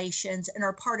regulations and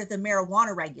are part of the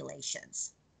marijuana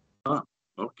regulations. Huh,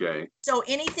 okay. So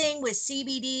anything with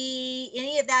CBD,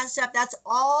 any of that stuff, that's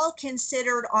all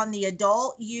considered on the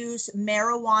adult use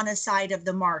marijuana side of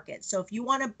the market. So if you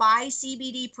want to buy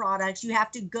CBD products, you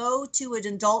have to go to an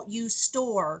adult use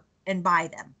store and buy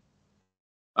them.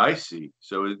 I see.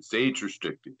 So it's age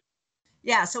restricted.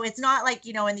 Yeah, so it's not like,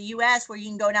 in the US where you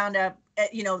can go down to,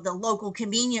 the local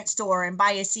convenience store and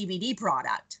buy a CBD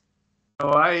product.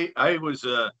 Oh, I was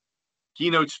a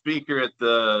keynote speaker at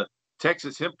the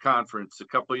Texas Hemp Conference a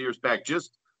couple of years back,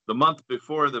 just the month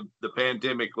before the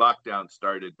pandemic lockdown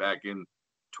started back in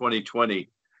 2020.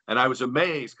 And I was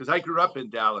amazed because I grew up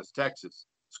in Dallas, Texas.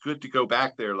 It's good to go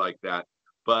back there like that.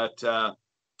 But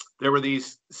there were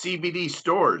these CBD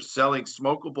stores selling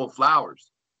smokable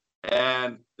flowers,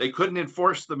 and they couldn't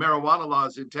enforce the marijuana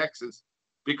laws in Texas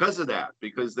because of that,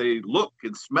 because they look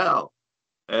and smell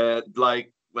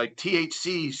like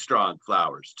THC strong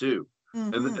flowers too.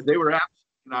 Mm-hmm. And they were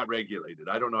absolutely not regulated.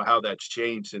 I don't know how that's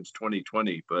changed since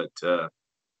 2020, but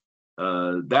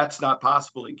that's not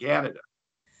possible in Canada.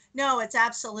 No, it's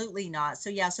absolutely not. So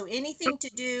yeah, so anything to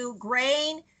do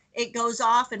grain, it goes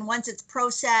off, and once it's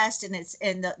processed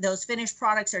and those finished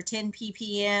products are 10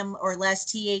 ppm or less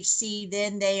THC,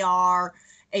 then they are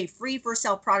a free for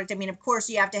sale product. I mean, of course,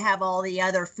 you have to have all the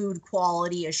other food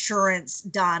quality assurance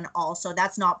done also.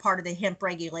 That's not part of the hemp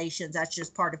regulations. That's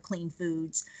just part of clean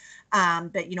foods.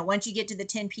 But, once you get to the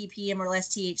 10 ppm or less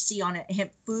THC on a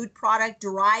hemp food product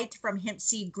derived from hemp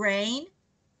seed grain,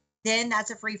 then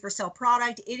that's a free for sale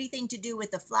product. Anything to do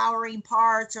with the flowering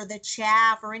parts or the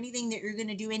chaff or anything that you're going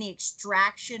to do any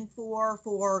extraction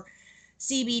for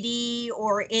CBD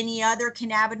or any other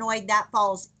cannabinoid, that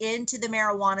falls into the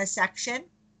marijuana section.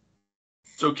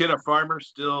 So can a farmer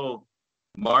still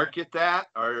market that,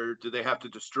 or do they have to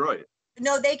destroy it?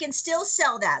 No, they can still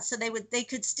sell that. So they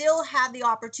could still have the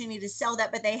opportunity to sell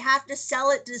that, but they have to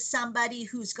sell it to somebody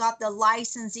who's got the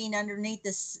licensing underneath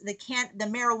the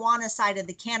marijuana side of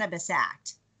the Cannabis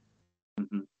Act.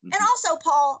 Mm-hmm, mm-hmm. And also,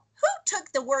 Paul, who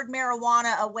took the word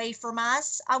marijuana away from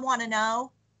us? I want to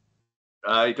know.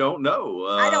 I don't know.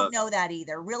 I don't know that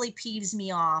either. Really peeves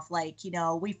me off.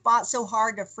 We fought so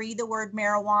hard to free the word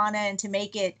marijuana and to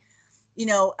make it,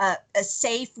 a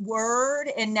safe word.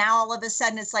 And now all of a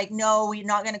sudden it's like, no, we're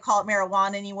not going to call it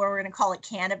marijuana anymore. We're going to call it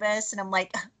cannabis. And I'm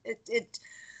like,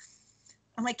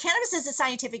 cannabis is a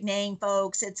scientific name,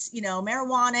 folks. It's,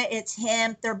 marijuana, it's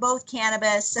hemp. They're both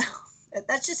cannabis. So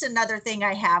that's just another thing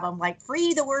I have. I'm like,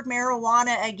 free the word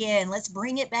marijuana again. Let's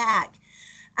bring it back.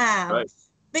 Right.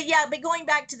 But going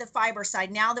back to the fiber side,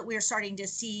 now that we're starting to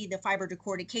see the fiber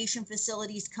decortication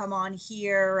facilities come on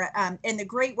here, and the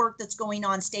great work that's going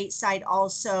on stateside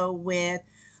also with,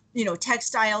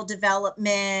 textile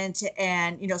development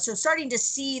and, so starting to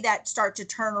see that start to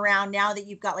turn around now that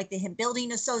you've got like the Hemp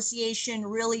Building Association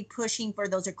really pushing for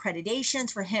those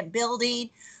accreditations for hemp building.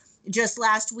 just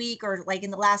last week, or like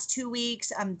in the last 2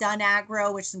 weeks, Done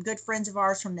Agro, which some good friends of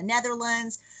ours from the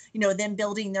Netherlands, them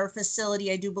building their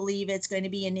facility. I do believe it's going to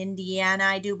be in Indiana,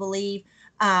 I do believe,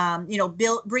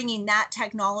 bringing that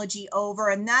technology over.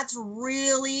 And that's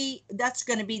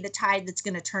going to be the tide that's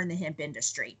going to turn the hemp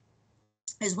industry,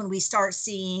 is when we start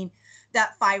seeing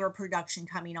that fiber production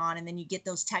coming on. And then you get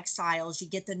those textiles, you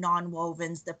get the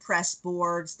non-wovens, the press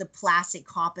boards, the plastic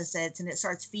composites, and it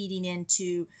starts feeding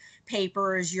into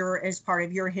paper as part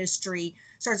of your history,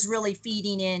 starts really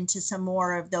feeding into some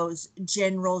more of those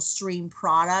general stream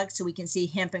products. So we can see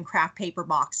hemp and craft paper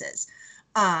boxes.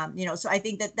 So I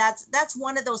think that's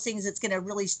one of those things that's going to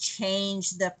really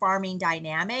change the farming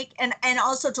dynamic, and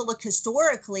also to look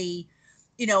historically,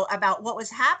 about what was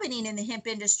happening in the hemp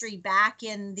industry back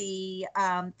in the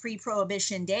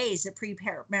pre-prohibition days, the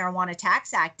pre-Marijuana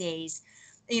Tax Act days,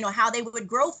 how they would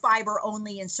grow fiber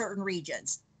only in certain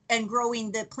regions and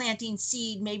growing the planting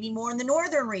seed maybe more in the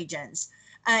northern regions,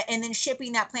 and then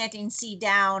shipping that planting seed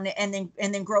down and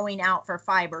then growing out for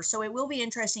fiber. So it will be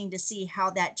interesting to see how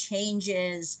that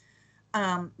changes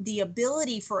the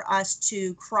ability for us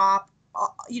to crop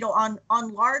on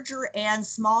larger and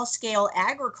small scale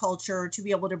agriculture, to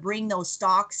be able to bring those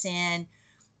stocks in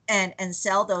and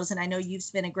sell those. And I know you've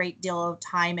spent a great deal of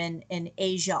time in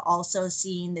Asia also,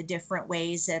 seeing the different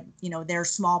ways that, their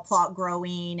small plot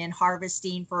growing and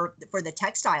harvesting for the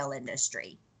textile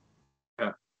industry.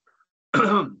 Yeah.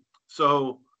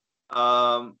 So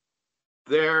I've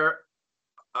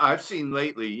seen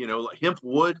lately, hemp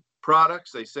wood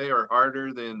products, they say, are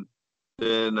harder than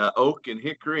oak and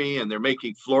hickory, and they're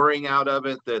making flooring out of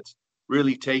it that's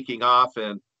really taking off.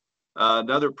 And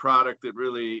another product that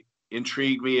really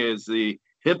intrigued me is the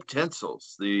hemp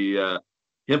tensils, the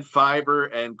hemp fiber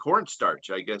and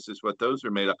cornstarch, I guess is what those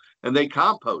are made of. And they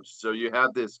compost. So you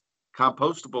have this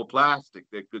compostable plastic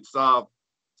that could solve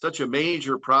such a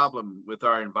major problem with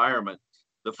our environment.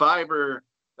 The fiber,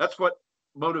 that's what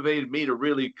motivated me to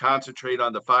really concentrate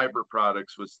on the fiber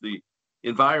products, was the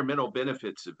environmental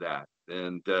benefits of that.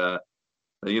 And,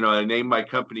 I named my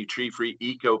company Tree Free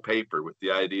Eco Paper, with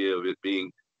the idea of it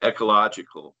being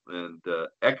ecological and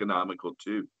economical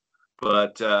too.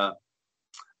 But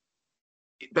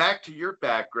back to your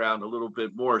background a little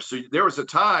bit more. So there was a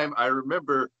time, I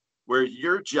remember, where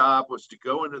your job was to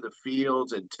go into the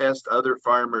fields and test other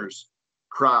farmers'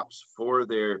 crops for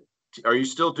their. Are you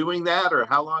still doing that, or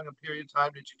how long a period of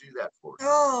time did you do that for?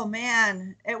 Oh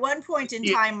man! At one point in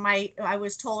time, I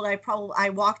was told I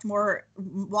walked more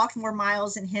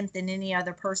miles in hemp than any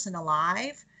other person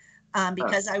alive,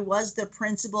 because I was the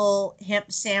principal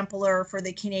hemp sampler for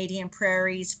the Canadian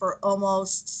prairies for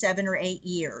almost 7 or 8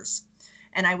 years,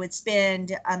 and I would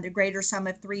spend the greater sum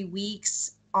of 3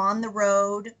 weeks on the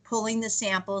road pulling the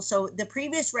samples. So the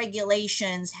previous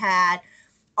regulations had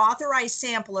authorized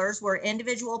samplers, were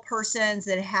individual persons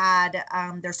that had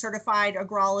their certified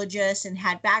agrologists and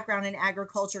had background in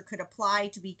agriculture could apply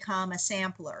to become a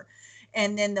sampler.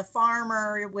 And then the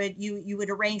farmer you would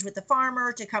arrange with the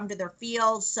farmer to come to their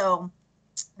fields. So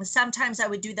sometimes I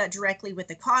would do that directly with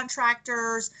the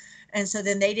contractors. And so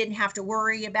then they didn't have to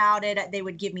worry about it. They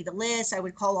would give me the list. I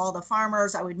would call all the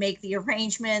farmers. I would make the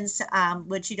arrangements,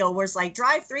 which, was like,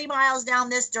 drive 3 miles down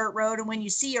this dirt road. And when you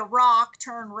see a rock,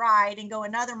 turn right and go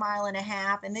another 1.5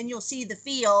 miles. And then you'll see the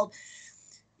field.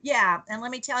 Yeah. And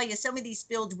let me tell you, some of these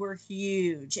fields were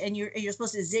huge, and you're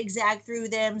supposed to zigzag through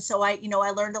them. So I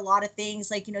learned a lot of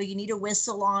things, like, you need a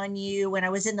whistle on you. When I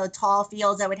was in the tall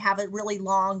fields, I would have a really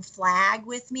long flag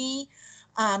with me,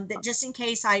 that just in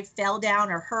case I fell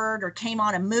down or hurt or came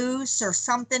on a moose or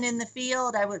something in the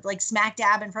field. I would, like, smack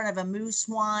dab in front of a moose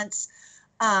once.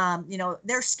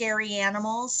 They're scary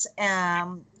animals,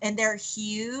 and they're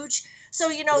huge. So,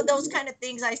 those kind of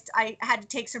things I had to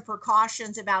take some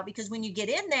precautions about, because when you get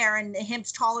in there and the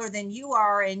hemp's taller than you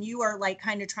are, and you are like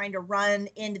kind of trying to run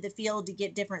into the field to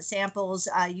get different samples,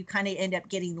 you kind of end up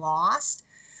getting lost.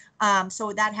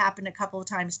 So that happened a couple of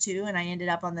times too. And I ended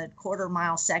up on the 1/4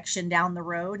 mile section down the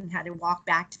road and had to walk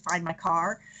back to find my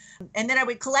car. And then I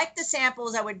would collect the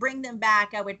samples, I would bring them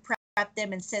back, I would prep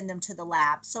them and send them to the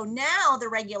lab. So now the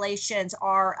regulations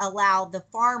allow the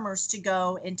farmers to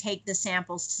go and take the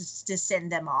samples to send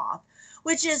them off,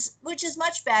 which is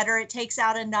much better. It takes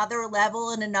out another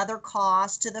level and another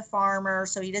cost to the farmer.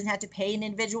 So he doesn't have to pay an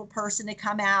individual person to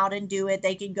come out and do it.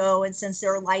 They can go, and since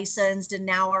they're licensed and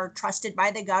now are trusted by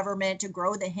the government to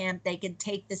grow the hemp, they can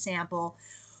take the sample.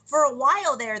 For a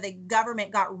while there, the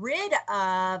government got rid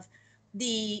of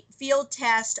the field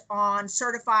test on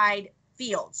certified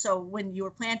fields. So when you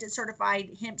were planted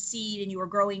certified hemp seed and you were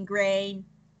growing grain,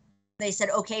 they said,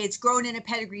 okay, it's grown in a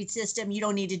pedigreed system. You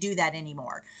don't need to do that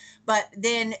anymore. But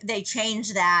then they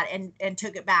changed that and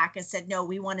took it back and said, no,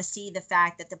 we want to see the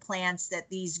fact that the plants that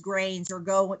these grains are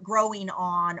growing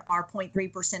on are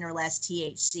 0.3% or less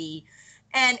THC.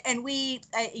 And we,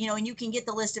 and you can get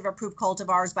the list of approved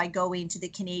cultivars by going to the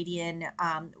Canadian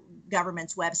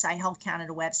government's website, Health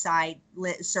Canada website,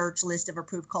 search list of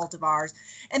approved cultivars.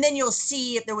 And then you'll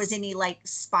see if there was any like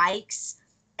spikes.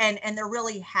 And there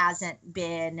really hasn't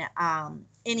been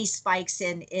any spikes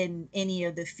in any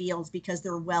of the fields because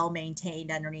they're well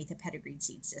maintained underneath a pedigreed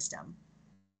seed system.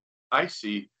 I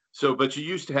see. So, but you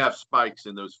used to have spikes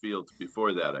in those fields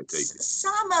before that, I take it.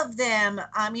 Some of them,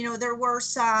 there were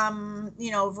some,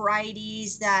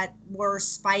 varieties that were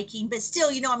spiking, but still,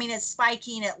 it's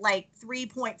spiking at like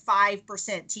 3.5%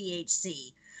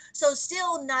 THC. So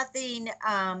still nothing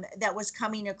that was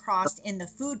coming across in the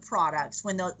food products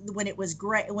when it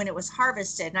was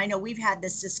harvested. And I know we've had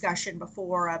this discussion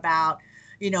before about,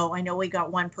 I know we got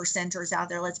 1%ers out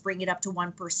there. Let's bring it up to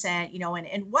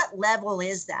 1%, and what level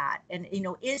is that? And,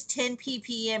 is 10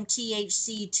 ppm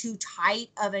THC too tight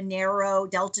of a narrow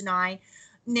Delta 9,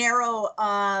 narrow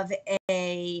of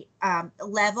a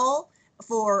level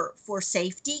for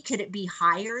safety? Could it be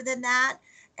higher than that?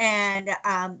 And,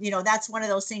 that's one of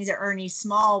those things that Ernie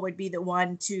Small would be the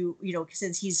one to,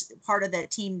 since he's part of the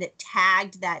team that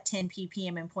tagged that 10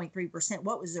 ppm and 0.3%,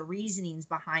 what was the reasonings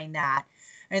behind that?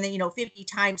 And then, 50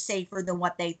 times safer than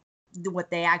what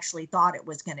they actually thought it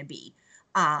was going to be.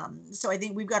 So I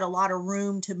think we've got a lot of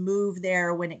room to move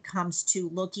there when it comes to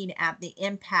looking at the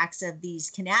impacts of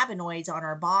these cannabinoids on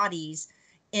our bodies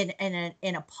in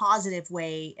a positive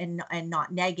way and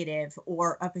not negative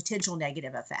or a potential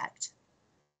negative effect.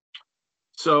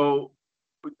 So,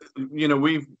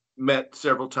 we've met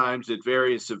several times at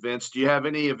various events. Do you have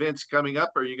any events coming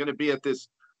up? Are you going to be at this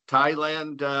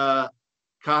Thailand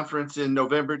conference in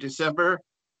November, December?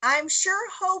 I'm sure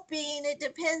hoping. It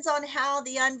depends on how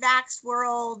the unvaxxed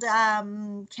world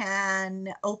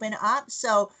can open up.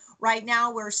 So right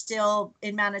now we're still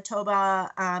in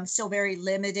Manitoba, still very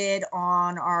limited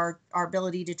on our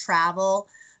ability to travel.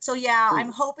 So yeah,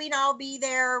 I'm hoping I'll be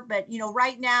there, but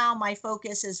right now my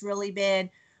focus has really been,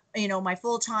 my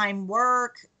full-time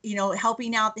work,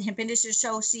 helping out the Hemp Industry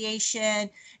Association,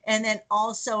 and then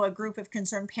also a group of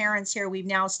concerned parents here. We've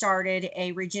now started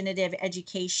a regenerative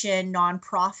education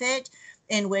nonprofit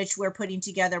in which we're putting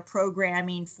together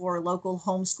programming for local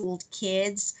homeschooled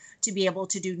kids to be able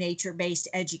to do nature-based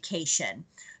education.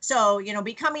 So,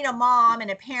 becoming a mom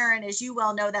and a parent, as you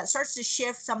well know, that starts to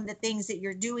shift some of the things that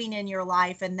you're doing in your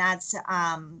life. And that's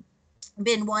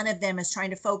been one of them, is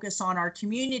trying to focus on our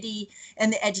community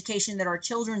and the education that our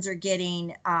children are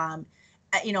getting,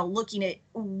 looking at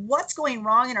what's going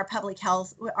wrong in our public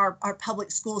health, our public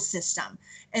school system.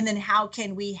 And then how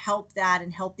can we help that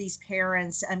and help these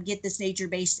parents get this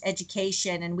nature-based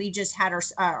education. And we just had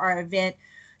our event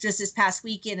just this past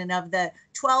weekend, and of the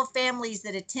 12 families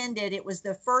that attended, it was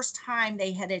the first time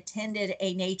they had attended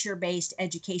a nature-based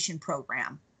education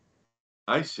program.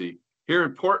 I see. Here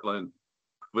in Portland,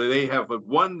 where they have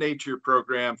one nature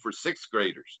program for sixth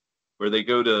graders, where they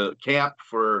go to camp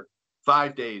for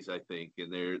 5 days, I think,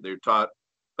 and they're taught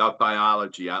about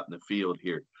biology out in the field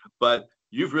here. But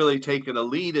you've really taken a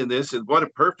lead in this, and what a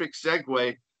perfect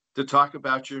segue to talk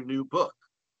about your new book.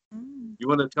 You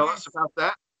want to tell us about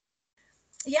that?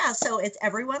 Yeah, so it's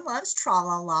Everyone Loves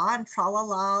Tra-La-La, and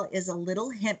Tra-La-La is a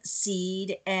little hemp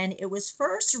seed, and it was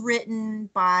first written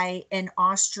by an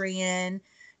Austrian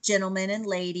gentleman and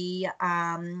lady,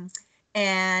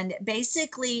 and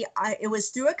basically it was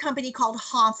through a company called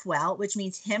Hoffwell, which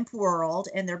means Hemp World,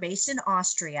 and they're based in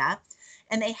Austria,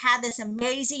 and they had this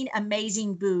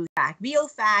amazing booth.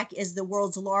 BioFac is the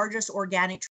world's largest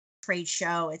organic trade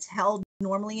show. It's held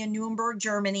normally in Nuremberg,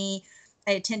 Germany.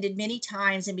 I attended many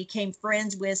times and became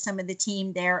friends with some of the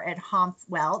team there at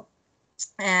Hoffwell.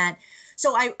 And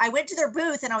so I went to their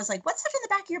booth and I was like, what's up in the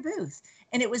back of your booth?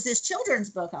 And it was this children's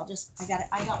book. I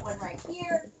got one right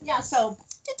here. Yeah, so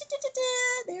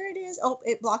there it is. Oh,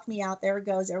 it blocked me out. There it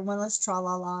goes. Everyone Loves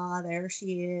Tra-La-La. There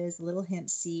she is, little hemp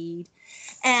seed.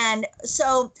 And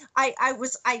so I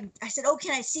said, oh,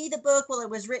 can I see the book? Well, it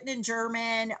was written in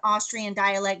German, Austrian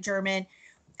dialect German.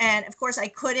 And of course I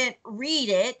couldn't read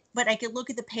it, but I could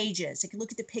look at the pages. I could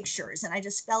look at the pictures, and I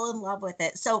just fell in love with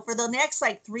it. So for the next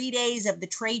 3 days of the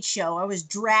trade show, I was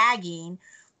dragging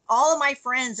all of my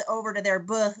friends over to their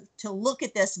booth to look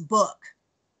at this book.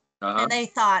 And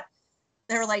they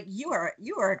were like, you are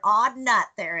an odd nut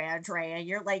there, Anndrea.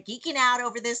 You're like geeking out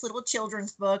over this little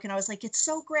children's book. And I was like, it's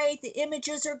so great. The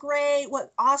images are great.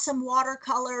 What awesome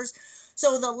watercolors.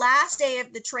 So the last day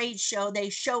of the trade show, they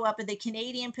show up at the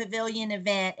Canadian Pavilion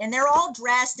event, and they're all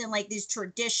dressed in like these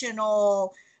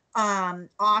traditional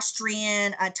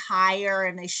Austrian attire,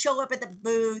 and they show up at the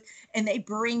booth and they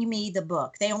bring me the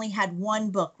book. They only had one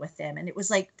book with them, and it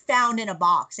was like found in a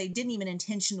box. They didn't even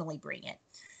intentionally bring it.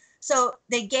 So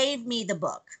they gave me the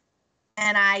book,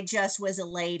 and I just was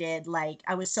elated. Like,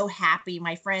 I was so happy.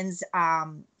 My friends,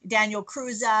 Daniel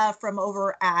Cruza from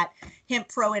over at Hemp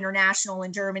Pro International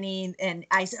in Germany, and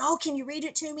I said, oh, can you read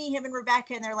it to me, him and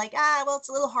Rebecca? And they're like, well, it's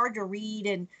a little hard to read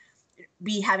and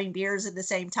be having beers at the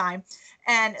same time.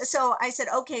 And so I said,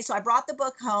 okay. So I brought the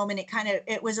book home, and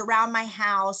it was around my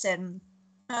house, and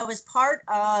I was part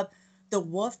of the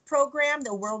WOOF program,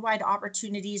 the Worldwide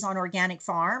Opportunities on Organic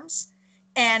Farms.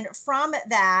 And from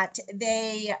that,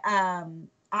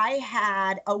 I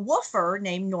had a woofer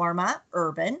named Norma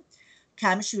Urban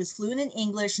come. She was fluent in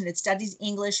English and had studied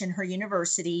English in her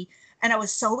university. And I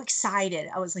was so excited.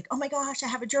 I was like, oh my gosh, I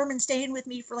have a German staying with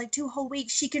me for like 2 whole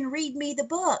weeks. She can read me the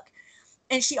book.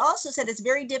 And she also said it's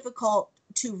very difficult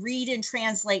to read and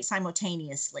translate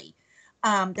simultaneously.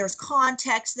 There's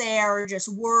context there, just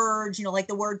words, like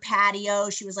the word patio.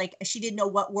 She was like, she didn't know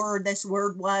what word this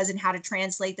word was and how to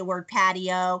translate the word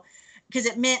patio, because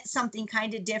it meant something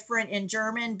kind of different in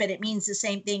German, but it means the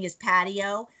same thing as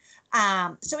patio.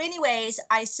 So anyways,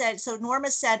 I said, so Norma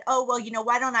said, oh, well,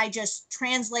 why don't I just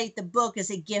translate the book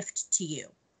as a gift to you?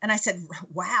 And I said,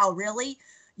 wow, really?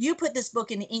 You put this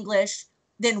book in English,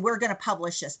 then we're going to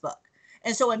publish this book.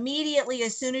 And so immediately,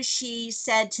 as soon as she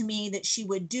said to me that she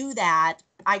would do that,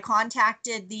 I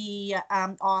contacted the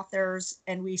authors,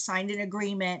 and we signed an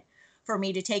agreement for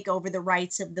me to take over the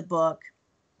rights of the book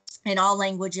in all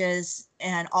languages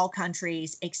and all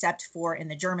countries, except for in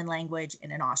the German language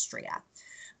and in Austria.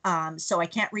 So I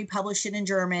can't republish it in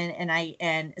German,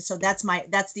 and so that's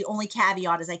the only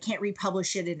caveat, is I can't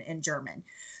republish it in German.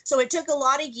 So it took a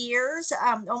lot of years,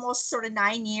 almost sort of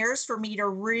 9 years, for me to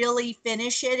really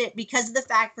finish it, because of the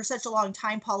fact, for such a long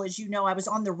time, Paul, as you know, I was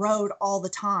on the road all the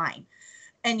time.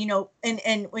 And,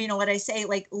 and what I say,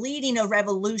 like leading a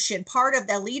revolution, part of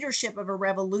the leadership of a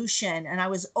revolution. And I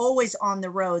was always on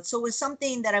the road. So it was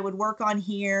something that I would work on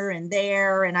here and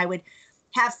there, and I would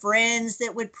have friends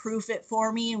that would proof it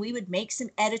for me, and we would make some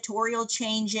editorial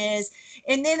changes.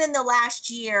 And then in the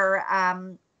last year,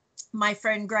 my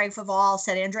friend Greg Faval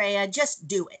said, Anndrea, just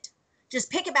do it. Just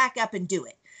pick it back up and do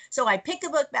it. So I picked the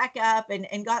book back up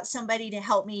and got somebody to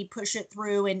help me push it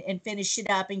through and finish it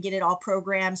up and get it all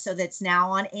programmed so that's now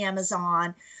on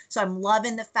Amazon. So I'm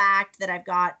loving the fact that I've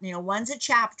got, one's a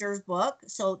chapters book.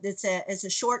 So it's a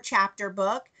short chapter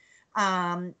book.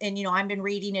 And, I've been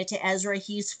reading it to Ezra.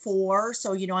 He's 4.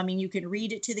 So, you can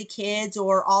read it to the kids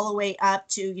or all the way up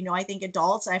to, I think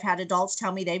adults. I've had adults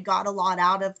tell me they've got a lot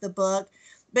out of the book.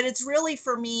 But it's really,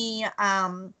 for me,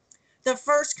 the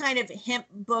first kind of hemp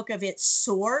book of its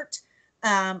sort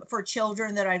for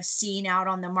children that I've seen out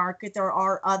on the market. There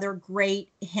are other great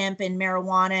hemp and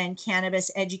marijuana and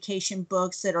cannabis education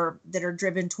books that are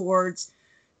driven towards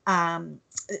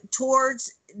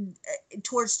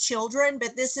children,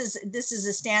 but this is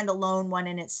a standalone one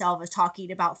in itself, is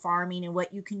talking about farming and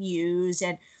what you can use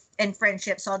and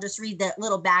friendship. So I'll just read the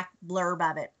little back blurb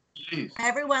of it. Jeez.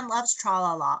 Everyone loves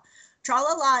Tra-la-la.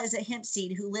 Tra-la-la is a hemp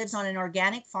seed who lives on an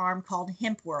organic farm called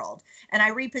Hemp World. And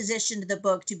I repositioned the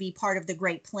book to be part of the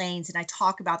Great Plains, and I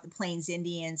talk about the Plains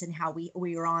Indians and how we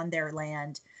were on their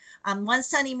land. One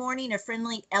sunny morning, a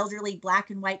friendly, elderly black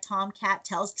and white tomcat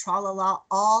tells Tra-la-la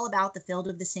all about the field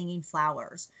of the singing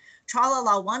flowers.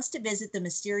 Tra-la-la wants to visit the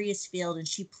mysterious field, and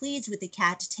she pleads with the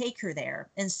cat to take her there.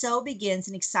 And so begins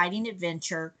an exciting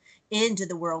adventure into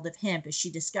the world of hemp as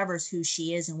she discovers who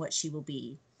she is and what she will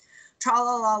be.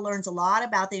 Tra-la-la learns a lot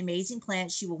about the amazing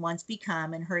plant she will once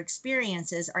become, and her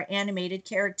experiences, our animated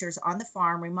characters on the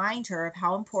farm, remind her of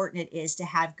how important it is to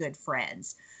have good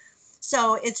friends.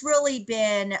 So it's really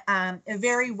been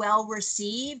very well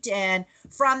received. And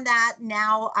from that,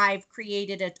 now I've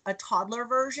created a toddler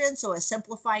version, so a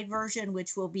simplified version,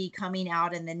 which will be coming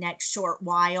out in the next short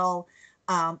while,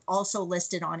 also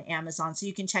listed on Amazon. So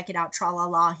you can check it out,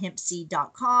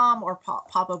 tralalahempseed.com, or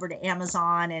pop over to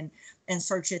Amazon and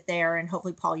search it there. And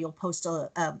hopefully, Paul, you'll post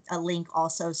a link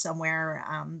also somewhere,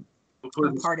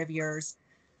 part of yours.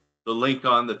 The link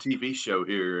on the TV show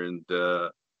here and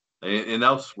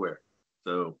elsewhere.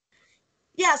 So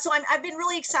yeah, so I've been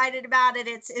really excited about it.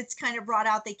 It's kind of brought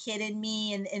out the kid in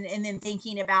me, and then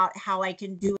thinking about how I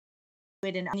can do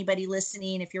it. And anybody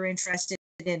listening, if you're interested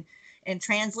in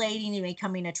translating and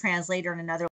becoming a translator in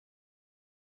another,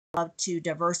 love to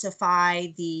diversify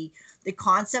the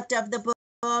concept of the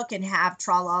book and have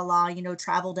Tra-la-la,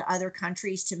 travel to other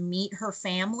countries to meet her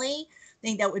family.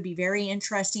 think that would be very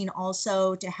interesting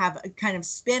also to have a kind of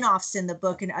spin-offs in the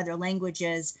book in other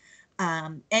languages,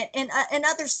 and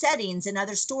other settings and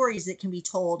other stories that can be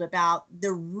told about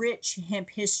the rich hemp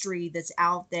history that's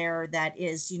out there that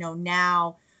is,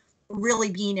 now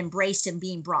really being embraced and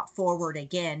being brought forward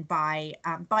again by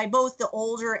both the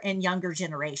older and younger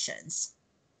generations.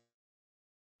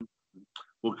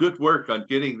 Well, good work on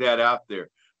getting that out there.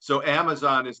 So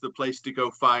Amazon is the place to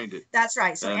go find it. That's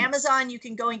right. So And Amazon, you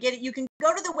can go and get it. You can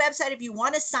go to the website if you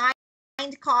want a signed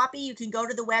copy. You can go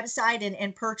to the website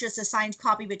and purchase a signed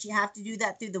copy, but you have to do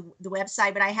that through the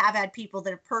website. But I have had people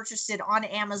that have purchased it on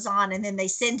Amazon, and then they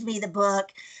send me the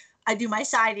book. I do my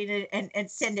signing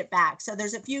and send it back. So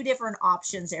there's a few different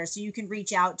options there. So you can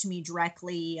reach out to me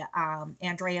directly,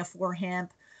 Anndrea for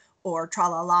Hemp, or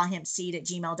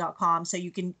tralalahempseed@gmail.com. So you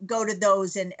can go to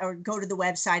those or go to the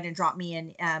website and drop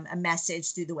me a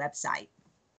message through the website.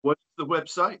 what's the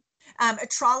website?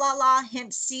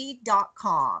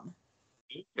 Tralalahempseed.com.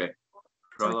 Okay.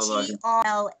 So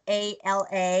Tralala.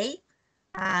 TRLALA,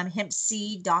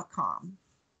 hempseed.com.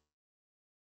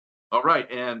 All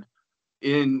right. And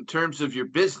in terms of your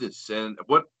business, and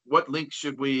what links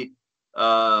should we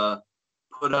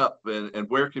put up, and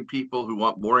where can people who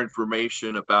want more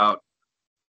information about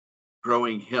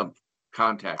growing hemp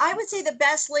contact you? I would say the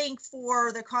best link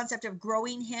for the concept of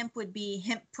growing hemp would be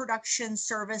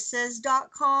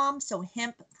hempproductionservices.com. So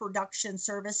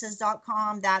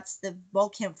hempproductionservices.com. That's the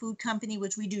bulk hemp food company,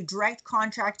 which we do direct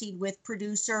contracting with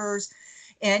producers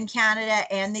in Canada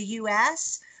and the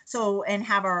US. So, and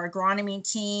have our agronomy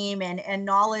team and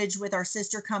knowledge with our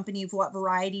sister company of what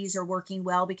varieties are working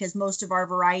well, because most of our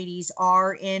varieties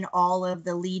are in all of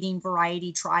the leading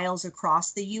variety trials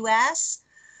across the US.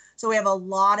 So we have a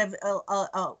lot of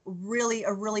a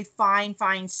really fine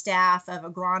staff of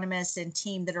agronomists and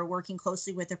team that are working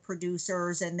closely with the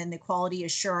producers, and then the quality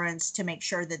assurance to make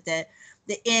sure that the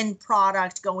end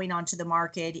product going onto the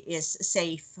market is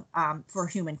safe for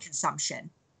human consumption.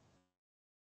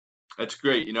 That's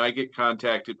great. I get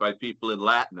contacted by people in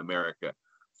Latin America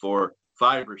for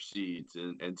fiber seeds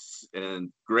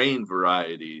and grain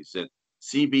varieties and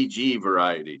CBG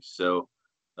varieties. So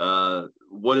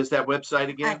what is that website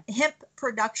again?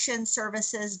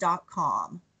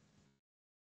 Hempproductionservices.com.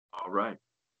 All right.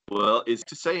 Well, is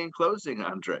to say in closing,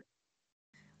 Anndrea?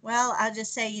 Well, I'll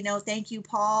just say, thank you,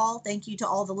 Paul. Thank you to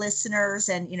all the listeners,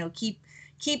 and,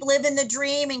 keep living the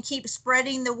dream and keep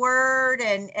spreading the word,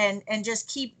 and just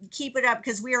keep it up,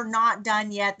 because we are not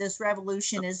done yet. This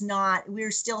revolution is not.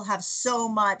 We still have so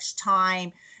much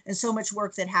time and so much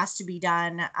work that has to be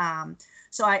done.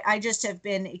 So I just have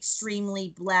been extremely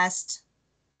blessed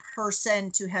person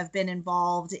to have been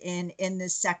involved in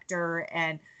this sector,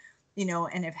 and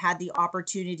and have had the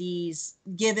opportunities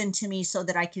given to me so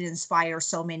that I can inspire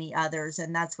so many others.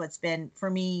 And that's what's been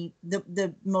for me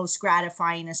the most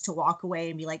gratifying, is to walk away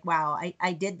and be like, wow,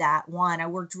 I did that. I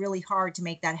worked really hard to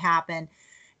make that happen.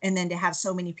 And then to have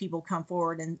so many people come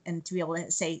forward and to be able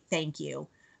to say thank you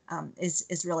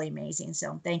is really amazing.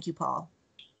 So thank you, Paul.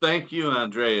 Thank you,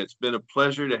 Anndrea. It's been a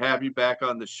pleasure to have you back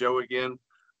on the show again.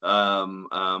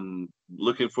 I'm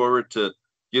looking forward to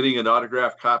getting an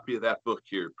autographed copy of that book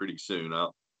here pretty soon. I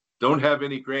don't have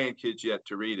any grandkids yet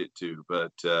to read it to,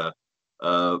 but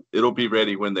it'll be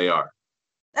ready when they are.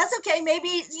 That's okay.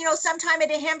 Maybe, sometime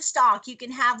at a hemp stock, you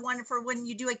can have one for when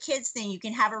you do a kids thing. You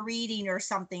can have a reading or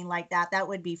something like that. That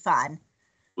would be fun.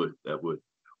 That would.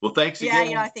 Well, thanks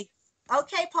again. Yeah, I think.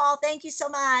 Okay, Paul, thank you so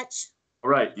much. All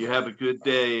right. You have a good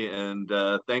day, and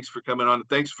thanks for coming on.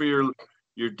 Thanks for your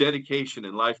dedication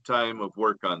and lifetime of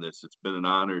work on this. It's been an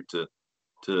honor to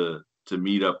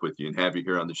meet up with you and have you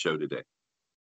here on the show today.